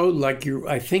 Also,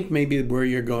 I think maybe where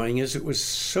you're going is it was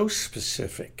so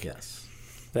specific. Yes.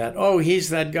 That, he's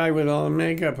that guy with all the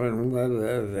makeup and blah,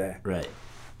 blah, blah. Right.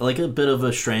 Like a bit of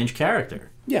a strange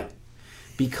character. Yeah.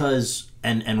 Because,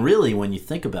 and really when you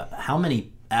think about it, how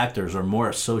many actors are more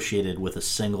associated with a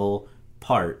single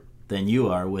part than you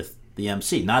are with the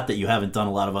MC? Not that you haven't done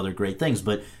a lot of other great things,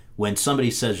 but when somebody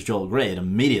says Joel Grey, it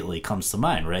immediately comes to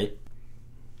mind, right?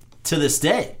 To this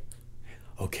day.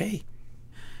 Okay.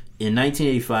 In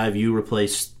 1985, you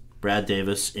replaced Brad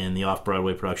Davis in the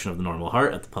off-Broadway production of The Normal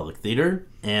Heart at the Public Theater,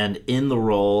 and in the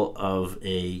role of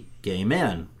a gay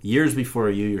man, years before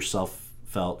you yourself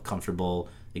felt comfortable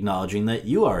acknowledging that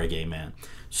you are a gay man.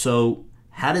 So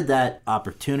how did that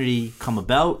opportunity come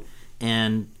about,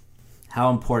 and how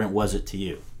important was it to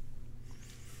you?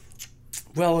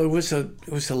 Well, it was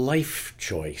a life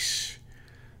choice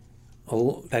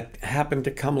that happened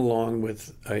to come along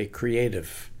with a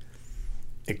creative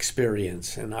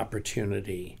experience and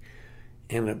opportunity,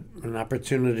 and an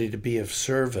opportunity to be of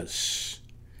service,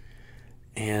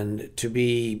 and to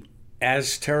be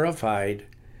as terrified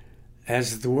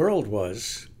as the world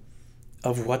was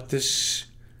of what this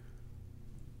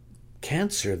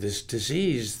cancer, this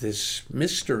disease, this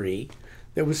mystery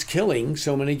that was killing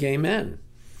so many gay men.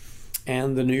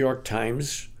 And the New York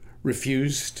Times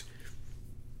refused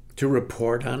to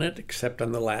report on it, except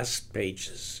on the last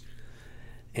pages.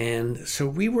 And so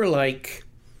we were like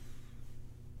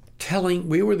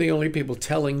we were the only people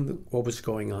telling what was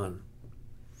going on.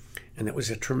 And it was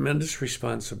a tremendous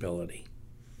responsibility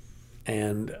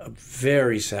and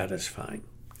very satisfying.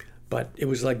 But it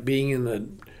was like being in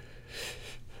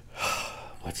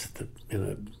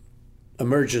an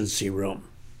emergency room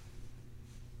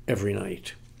every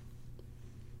night.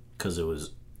 Because it was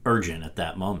urgent at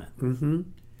that moment. Mm-hmm.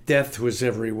 Death was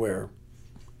everywhere.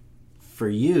 For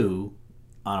you,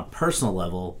 on a personal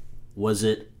level, was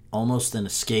it almost an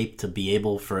escape to be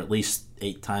able, for at least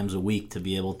 8 times a week, to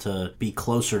be able to be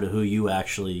closer to who you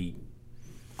actually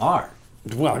are?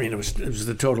 Well, I mean, it was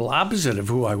the total opposite of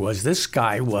who I was. This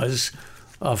guy was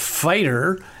a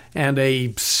fighter and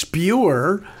a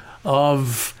spewer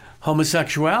of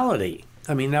homosexuality.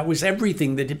 I mean, that was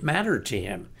everything that mattered to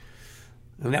him.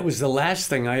 And that was the last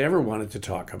thing I ever wanted to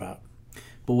talk about.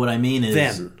 But what I mean is...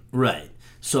 Then. Right.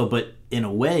 So, but in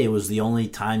a way, it was the only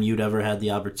time you'd ever had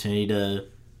the opportunity to,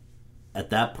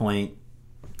 at that point...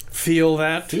 Feel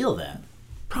that? Feel that.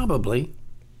 Probably.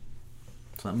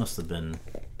 So that must have been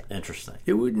interesting.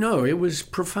 It was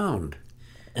profound.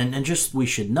 And just, we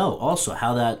should know also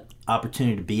how that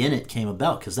opportunity to be in it came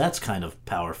about, because that's kind of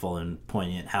powerful and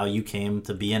poignant, how you came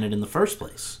to be in it in the first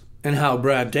place. And how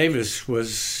Brad Davis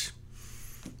was...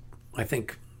 I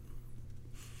think,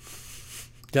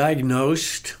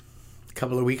 diagnosed a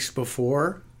couple of weeks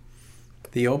before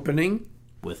the opening.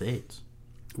 With AIDS.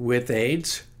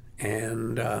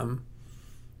 And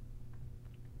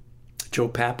Joe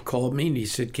Papp called me and he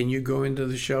said, "Can you go into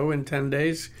the show in 10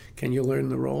 days? Can you learn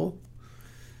the role?"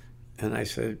 And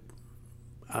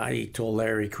I told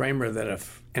Larry Kramer that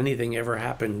if anything ever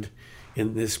happened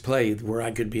in this play where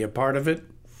I could be a part of it,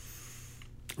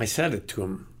 I said it to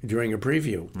him during a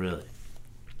preview. Really?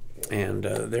 And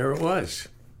there it was,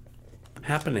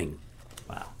 happening.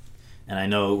 Wow. And I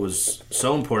know it was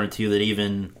so important to you that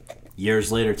even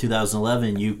years later,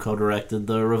 2011, you co-directed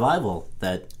the revival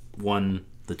that won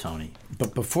the Tony.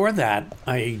 But before that,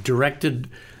 I directed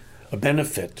a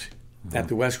benefit at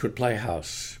the Westwood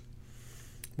Playhouse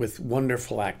with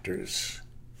wonderful actors,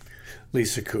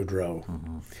 Lisa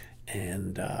Kudrow,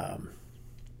 and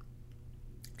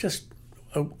just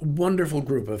a wonderful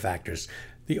group of actors.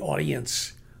 The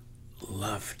audience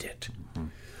loved it.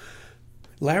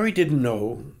 Larry didn't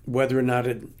know whether or not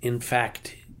in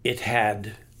fact it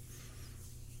had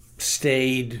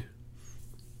stayed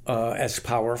as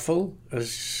powerful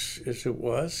as it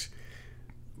was,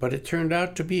 but it turned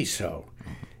out to be so.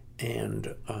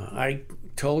 And I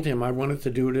told him I wanted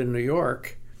to do it in New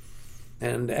York,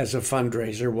 and as a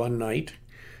fundraiser one night,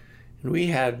 and we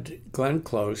had Glenn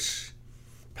Close,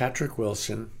 Patrick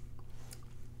Wilson,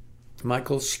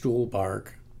 Michael Stuhlbarg,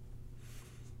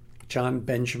 John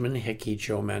Benjamin Hickey,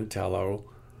 Joe Mantello,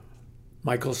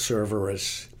 Michael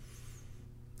Cerveris.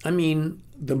 I mean,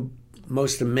 the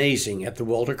most amazing at the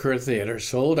Walter Kerr Theater,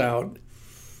 sold out,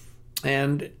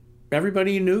 and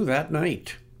everybody knew that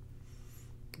night,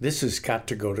 this has got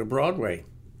to go to Broadway.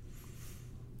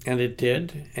 And it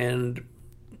did, and,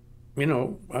 you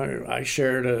know, I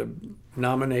shared a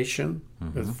nomination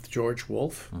with George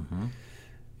Wolfe,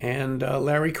 and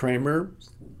Larry Kramer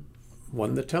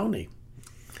won the Tony.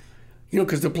 You know,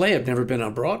 because the play had never been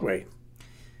on Broadway.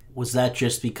 Was that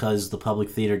just because the Public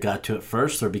Theater got to it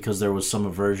first, or because there was some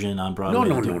aversion on Broadway?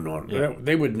 No. Yeah.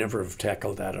 They would never have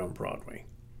tackled that on Broadway.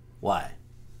 Why?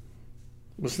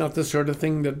 It's not the sort of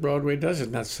thing that Broadway does.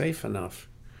 It's not safe enough.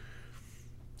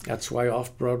 That's why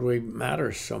off-Broadway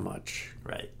matters so much.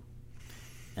 Right.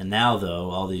 And now, though,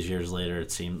 all these years later,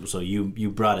 it seems, so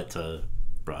you brought it to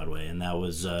Broadway, and that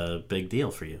was a big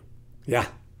deal for you. Yeah.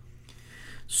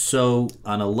 So,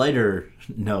 on a lighter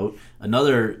note,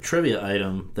 another trivia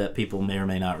item that people may or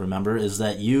may not remember is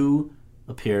that you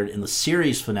appeared in the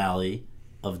series finale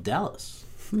of Dallas.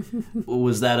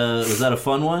 Was that a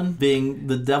fun one, being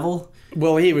the devil?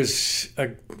 Well, he was a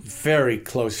very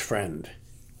close friend,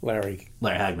 Larry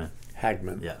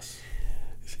Hagman. Yes.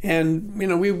 And, you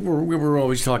know, we were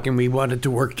always talking. We wanted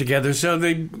to work together, so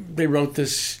they wrote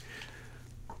this,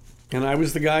 and I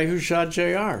was the guy who shot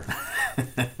JR.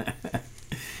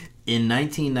 In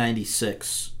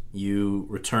 1996, you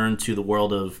returned to the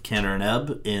world of Cantor and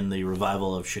Ebb in the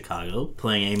revival of Chicago,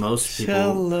 playing Amos.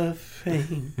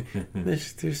 Cellophane,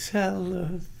 Mr.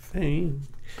 Cellophane,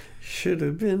 should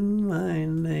have been my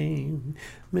name,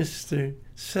 Mr.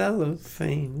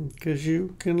 Cellophane, 'cause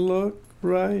you can look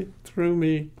right through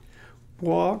me,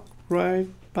 walk right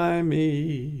by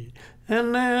me,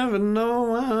 and never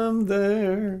know I'm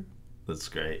there. That's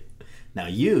great. Now,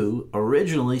 you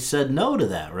originally said no to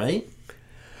that, right?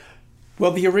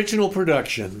 Well, the original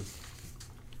production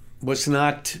was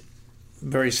not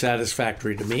very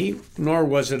satisfactory to me, nor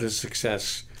was it a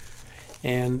success.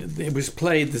 And it was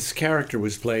played, this character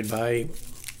was played by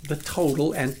the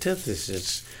total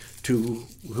antithesis to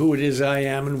who it is I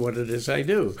am and what it is I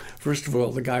do. First of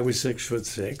all, the guy was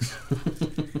 6'6",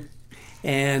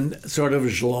 and sort of a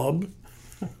schlob,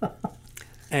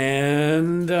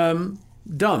 and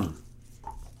dumb.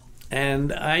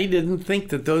 And I didn't think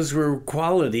that those were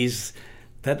qualities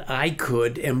that I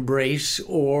could embrace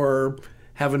or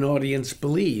have an audience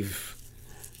believe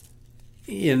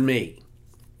in me.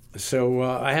 So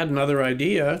I had another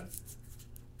idea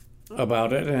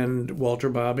about it, and Walter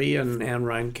Bobby and Anne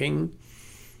Reinking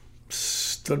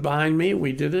stood behind me.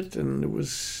 We did it, and it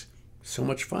was so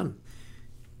much fun.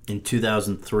 In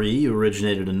 2003, you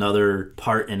originated another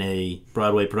part in a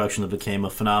Broadway production that became a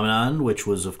phenomenon, which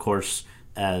was, of course,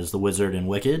 as The Wizard in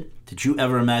Wicked. Did you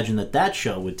ever imagine that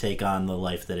show would take on the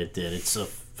life that it did? It's a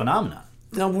phenomenon.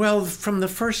 Well, from the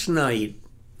first night,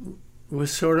 it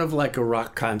was sort of like a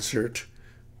rock concert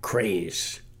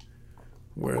craze,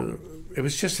 where it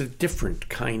was just a different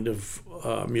kind of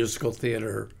musical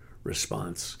theater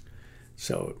response.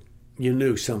 So you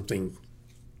knew something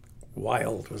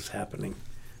wild was happening.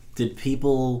 Did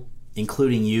people,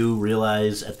 including you,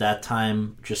 realize at that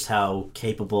time just how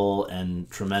capable and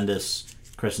tremendous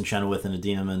Kristen Chenoweth and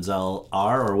Idina Menzel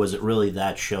are, or was it really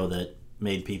that show that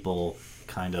made people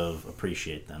kind of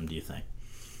appreciate them, do you think?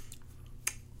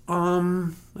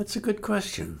 That's a good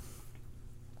question.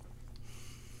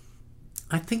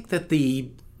 I think that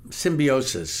the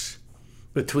symbiosis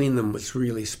between them was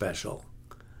really special,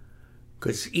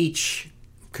 because each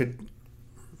could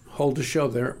hold a show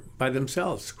there by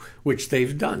themselves, which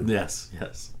they've done. Yes.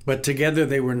 But together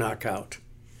they were knockout.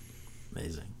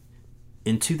 Amazing.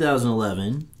 In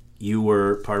 2011, you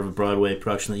were part of a Broadway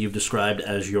production that you've described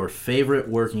as your favorite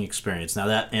working experience. Now,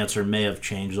 that answer may have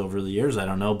changed over the years, I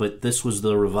don't know, but this was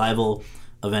the revival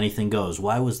of Anything Goes.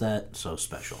 Why was that so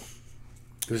special?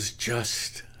 It was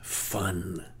just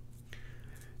fun.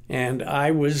 And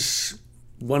I was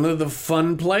one of the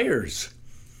fun players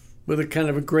with a kind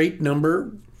of a great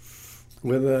number,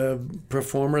 with a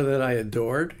performer that I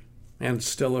adored and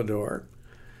still adore.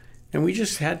 And we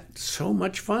just had so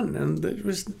much fun. And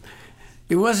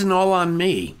it wasn't all on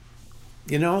me.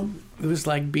 You know, it was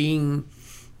like being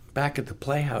back at the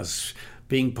Playhouse,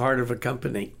 being part of a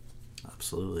company.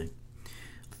 Absolutely.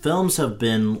 Films have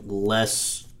been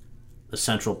less a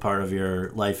central part of your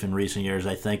life in recent years,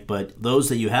 I think, but those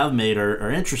that you have made are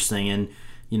interesting. And,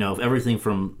 you know, everything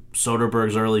from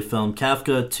Soderbergh's early film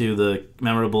Kafka to the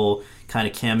memorable kind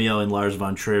of cameo in Lars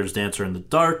von Trier's Dancer in the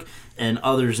Dark and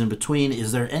others in between.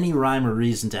 Is there any rhyme or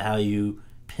reason to how you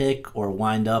pick or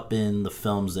wind up in the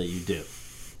films that you do?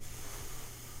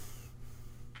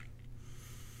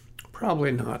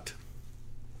 Probably not.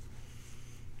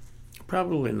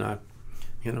 Probably not.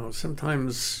 You know,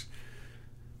 sometimes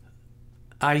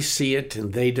I see it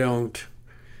and they don't,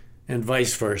 and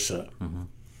vice versa. Mm-hmm.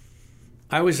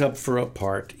 I was up for a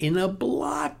part in a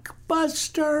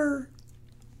blockbuster.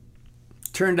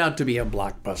 Turned out to be a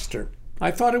blockbuster.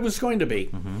 I thought it was going to be.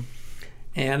 Mm-hmm.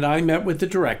 And I met with the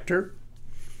director,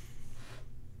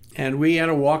 and we had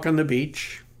a walk on the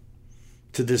beach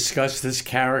to discuss this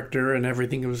character and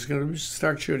everything. It was going to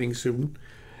start shooting soon.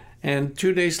 And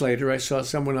 2 days later, I saw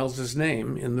someone else's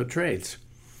name in the trades.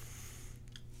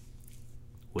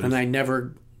 And I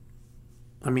never,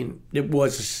 I mean, it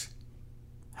was...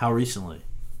 How recently?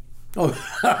 Oh,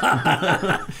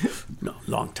 no,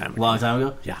 long time ago. Long time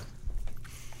ago? Yeah.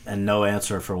 And no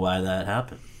answer for why that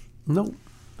happened? No.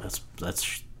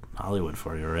 That's Hollywood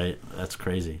for you, right? That's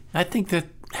crazy. I think that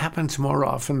happens more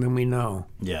often than we know.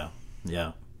 Yeah,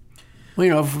 yeah. Well,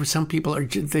 you know, for some people,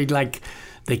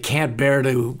 they can't bear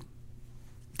to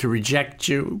reject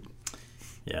you.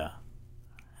 Yeah,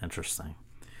 interesting.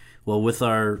 Well, with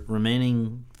our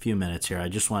remaining few minutes here, I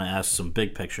just want to ask some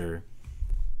big picture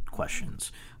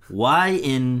questions. Why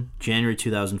in January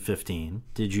 2015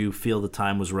 did you feel the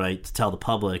time was right to tell the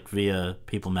public via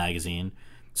People magazine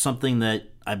something that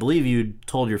I believe you'd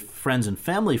told your friends and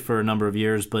family for a number of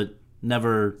years but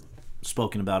never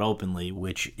spoken about openly,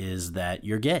 which is that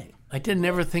you're gay? I didn't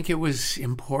ever think it was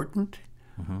important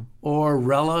or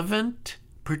relevant,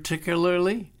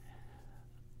 particularly.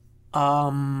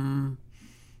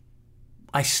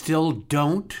 I still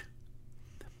don't,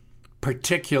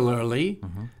 particularly,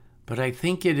 but I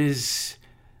think it is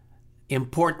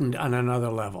important on another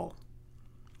level.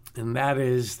 And that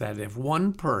is that if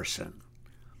one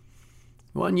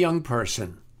young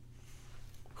person,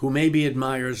 who maybe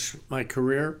admires my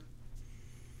career,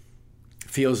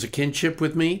 feels a kinship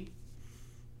with me,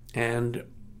 and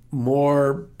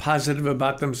more positive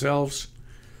about themselves,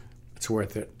 it's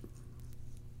worth it.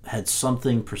 Had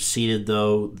something preceded,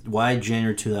 though? Why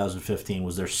January 2015?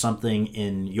 Was there something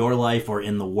in your life or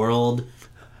in the world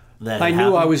that I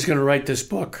knew I was going to write this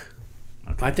book.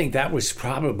 Okay. I think that was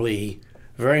probably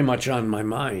very much on my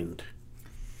mind.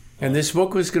 And this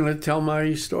book was going to tell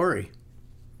my story.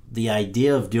 The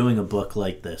idea of doing a book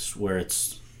like this, where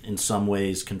it's in some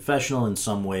ways confessional, in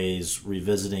some ways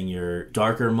revisiting your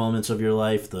darker moments of your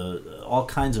life, all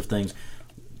kinds of things.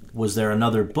 Was there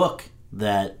another book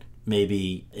that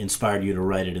maybe inspired you to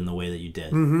write it in the way that you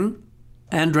did?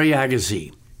 Andre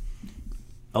Agassi.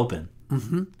 Open.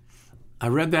 I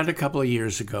read that a couple of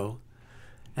years ago,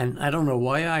 and I don't know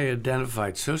why I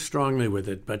identified so strongly with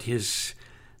it, but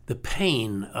the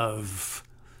pain of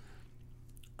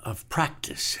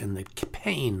practice and the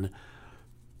pain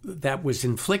that was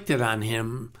inflicted on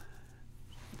him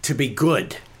to be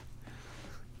good,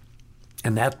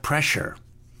 and that pressure,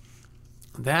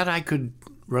 that I could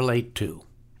relate to.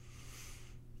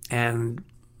 And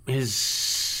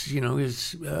his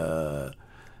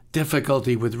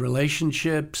difficulty with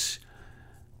relationships,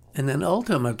 and then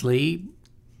ultimately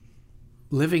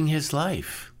living his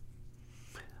life.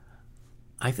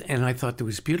 I thought it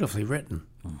was beautifully written.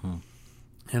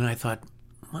 And I thought,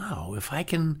 wow, if I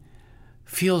can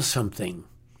feel something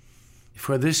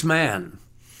for this man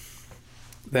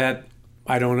that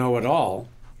I don't know at all,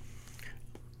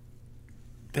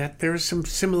 that there's some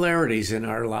similarities in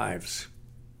our lives.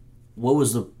 What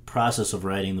was the process of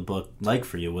writing the book like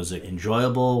for you? Was it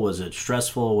enjoyable? Was it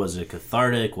stressful? Was it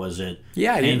cathartic? Was it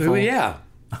painful? Yeah.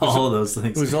 All of those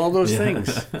things. It was all those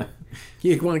things.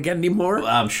 You want to get any more?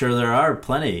 I'm sure there are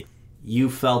plenty. You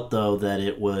felt, though, that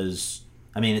it was...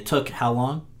 I mean, it took how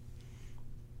long?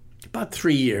 About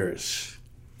 3 years.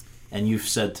 And you've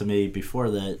said to me before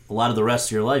that a lot of the rest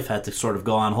of your life had to sort of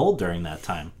go on hold during that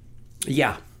time.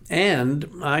 Yeah. And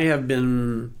I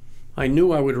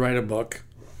knew I would write a book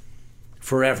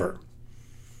forever.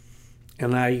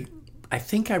 And I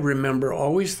think I remember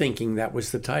always thinking that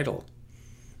was the title,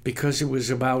 because it was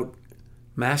about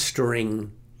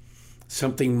mastering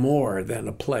something more than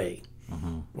a play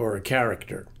or a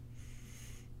character.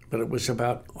 But it was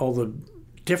about all the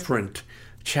different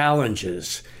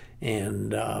challenges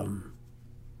and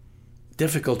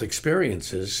difficult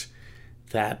experiences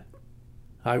that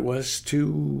I was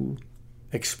to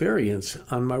experience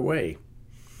on my way.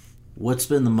 What's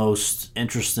been the most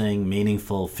interesting,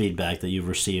 meaningful feedback that you've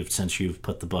received since you've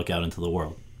put the book out into the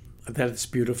world? That it's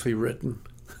beautifully written.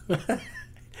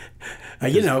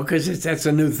 Because that's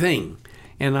a new thing.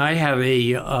 And I have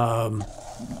a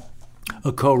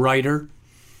co-writer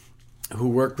who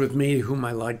worked with me, whom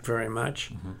I liked very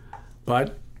much.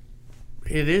 But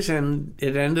it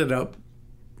ended up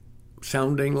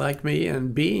sounding like me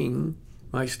and being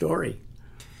my story.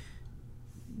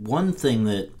 One thing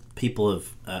that people have,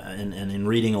 and in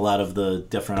reading a lot of the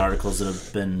different articles that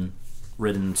have been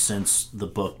written since the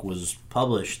book was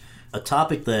published, a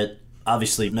topic that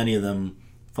obviously many of them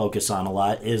focus on a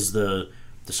lot is the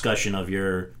discussion of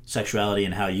your sexuality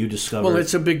and how you discovered. Well,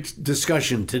 it's a big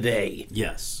discussion today.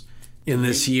 Yes. In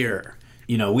this year.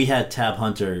 We had Tab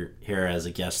Hunter here as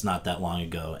a guest not that long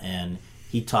ago, and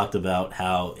he talked about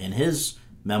how in his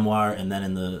memoir and then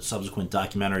in the subsequent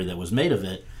documentary that was made of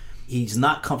it, he's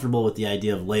not comfortable with the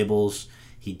idea of labels.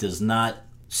 He does not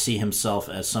see himself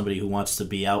as somebody who wants to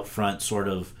be out front sort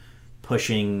of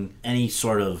pushing any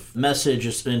sort of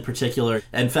message in particular.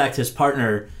 In fact, his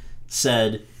partner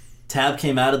said Tab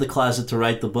came out of the closet to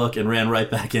write the book and ran right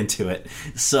back into it.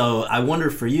 So I wonder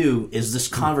for you, is this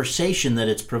conversation that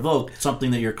it's provoked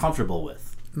something that you're comfortable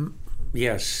with?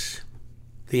 Yes.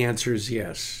 The answer is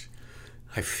yes.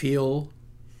 I feel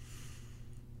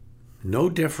no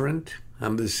different.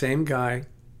 I'm the same guy.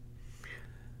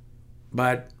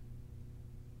 But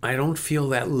I don't feel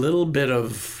that little bit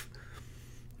of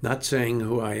not saying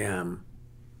who I am.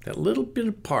 That little bit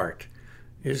of part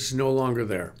is no longer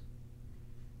there.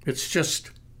 It's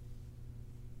just,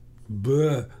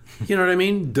 buh. You know what I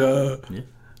mean? Duh. Yeah.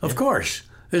 Of course.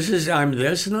 I'm this,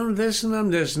 and I'm this, and I'm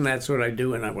this, and that's what I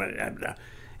do, and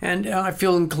I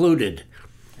feel included.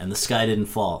 And the sky didn't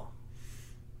fall.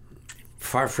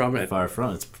 Far from it. Far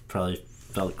from it. It's probably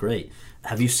felt great.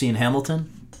 Have you seen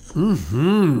Hamilton?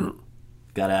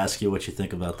 Got to ask you what you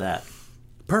think about that.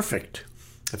 Perfect.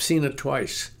 I've seen it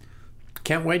twice.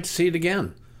 Can't wait to see it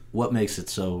again. What makes it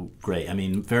so great? I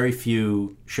mean, very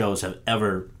few shows have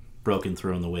ever broken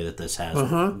through in the way that this has.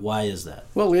 Why is that?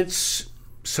 Well, it's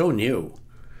so new.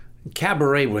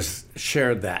 Cabaret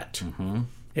shared that.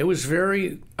 It was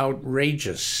very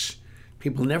outrageous.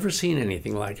 People never seen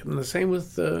anything like it. And the same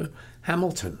with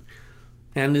Hamilton.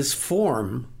 And his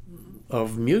form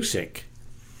of music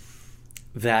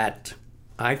that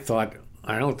I thought,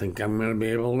 I don't think I'm going to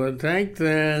be able to take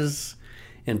this.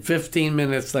 And 15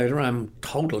 minutes later, I'm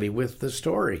totally with the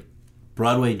story.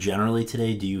 Broadway generally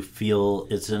today, do you feel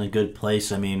it's in a good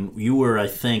place? I mean, you were, I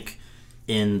think,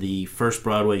 in the first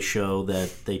Broadway show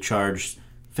that they charged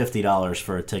 $50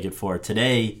 for a ticket for.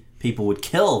 Today, people would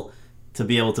kill to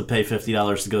be able to pay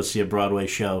 $50 to go see a Broadway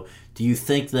show. Do you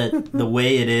think that the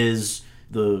way it is,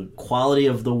 the quality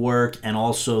of the work, and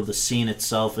also the scene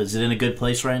itself, is it in a good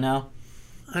place right now?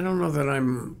 I don't know that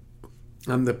I'm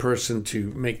the person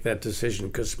to make that decision,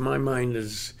 because my mind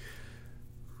is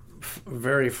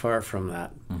very far from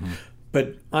that.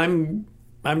 But I'm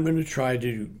going to try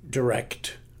to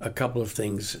direct a couple of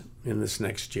things in this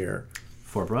next year.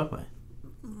 For Broadway?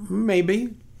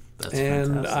 Maybe. That's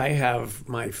and fantastic. I have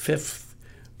my 5th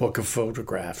book of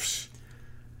photographs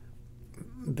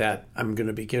that I'm going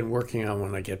to begin working on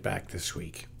when I get back this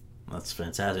week. That's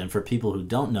fantastic. And for people who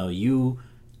don't know, you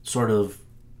sort of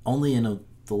only in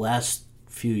the last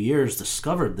few years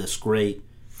discovered this great...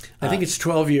 I think it's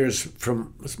 12 years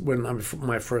from when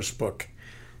my first book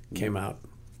came out.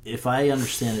 If I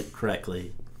understand it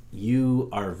correctly, you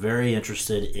are very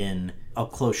interested in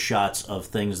up-close shots of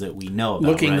things that we know about,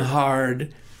 Looking right?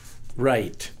 hard,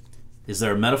 right. Is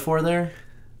there a metaphor there?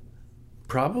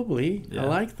 Probably. Yeah. I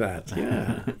like that.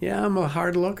 Yeah. Yeah, I'm a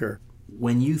hard looker.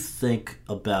 When you think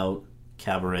about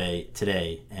Cabaret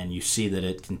today and you see that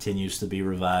it continues to be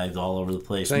revived all over the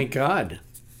place... Thank God.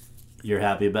 You're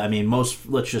happy about... I mean,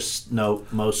 let's just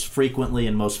note, most frequently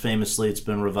and most famously, it's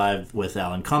been revived with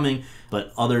Alan Cumming,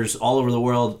 but others all over the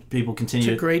world, people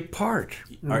continue... It's a great part.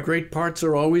 Great parts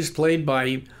are always played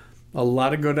by a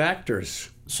lot of good actors.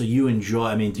 So you enjoy,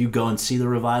 I mean, do you go and see the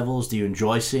revivals? Do you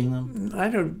enjoy seeing them?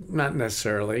 Not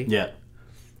necessarily. Yeah.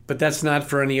 But that's not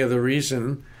for any other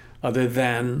reason other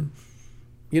than,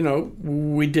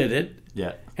 we did it.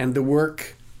 Yeah. And the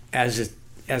work as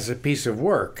a piece of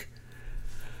work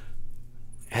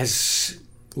has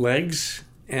legs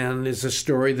and is a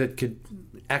story that could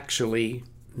actually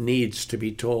needs to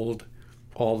be told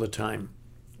all the time.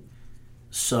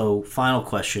 So, final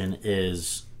question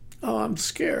is... Oh, I'm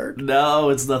scared. No,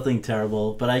 it's nothing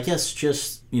terrible. But I guess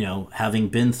just, having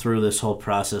been through this whole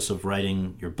process of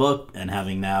writing your book and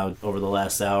having now, over the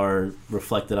last hour,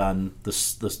 reflected on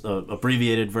this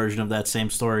abbreviated version of that same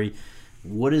story,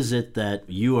 what is it that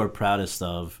you are proudest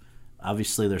of?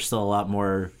 Obviously, there's still a lot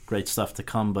more great stuff to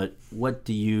come, but what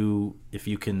do you, if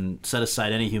you can set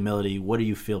aside any humility, what do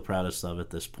you feel proudest of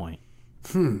at this point?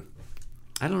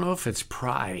 I don't know if it's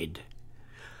pride,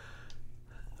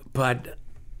 but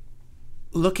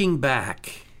looking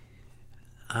back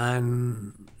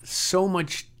on so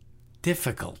much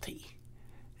difficulty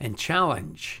and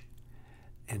challenge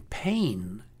and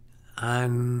pain,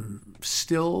 I'm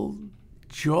still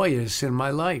joyous in my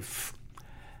life.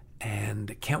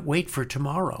 And can't wait for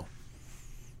tomorrow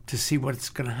to see what's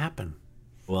going to happen.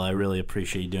 Well, I really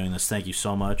appreciate you doing this. Thank you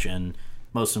so much. And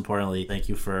most importantly, thank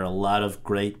you for a lot of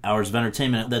great hours of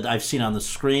entertainment that I've seen on the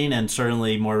screen and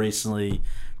certainly more recently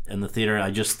in the theater. I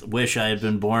just wish I had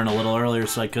been born a little earlier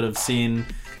so I could have seen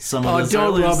some of this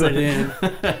don't earlier rub stuff. it in.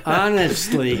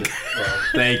 Honestly. Well,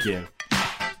 thank you.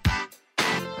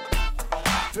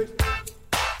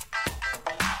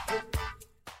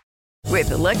 With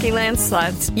the Lucky Land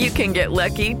Slots, you can get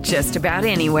lucky just about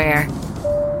anywhere.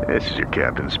 This is your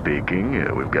captain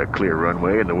speaking. We've got clear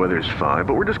runway and the weather's fine,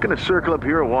 but we're just going to circle up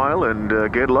here a while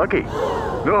and get lucky.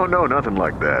 No, nothing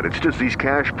like that. It's just these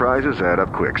cash prizes add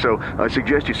up quick. So I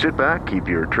suggest you sit back, keep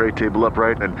your tray table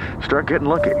upright, and start getting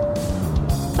lucky.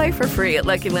 Play for free at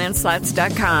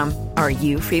LuckyLandSlots.com. Are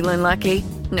you feeling lucky?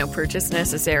 No purchase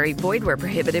necessary. Void where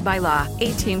prohibited by law.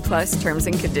 18+ terms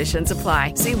and conditions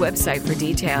apply. See website for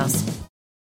details.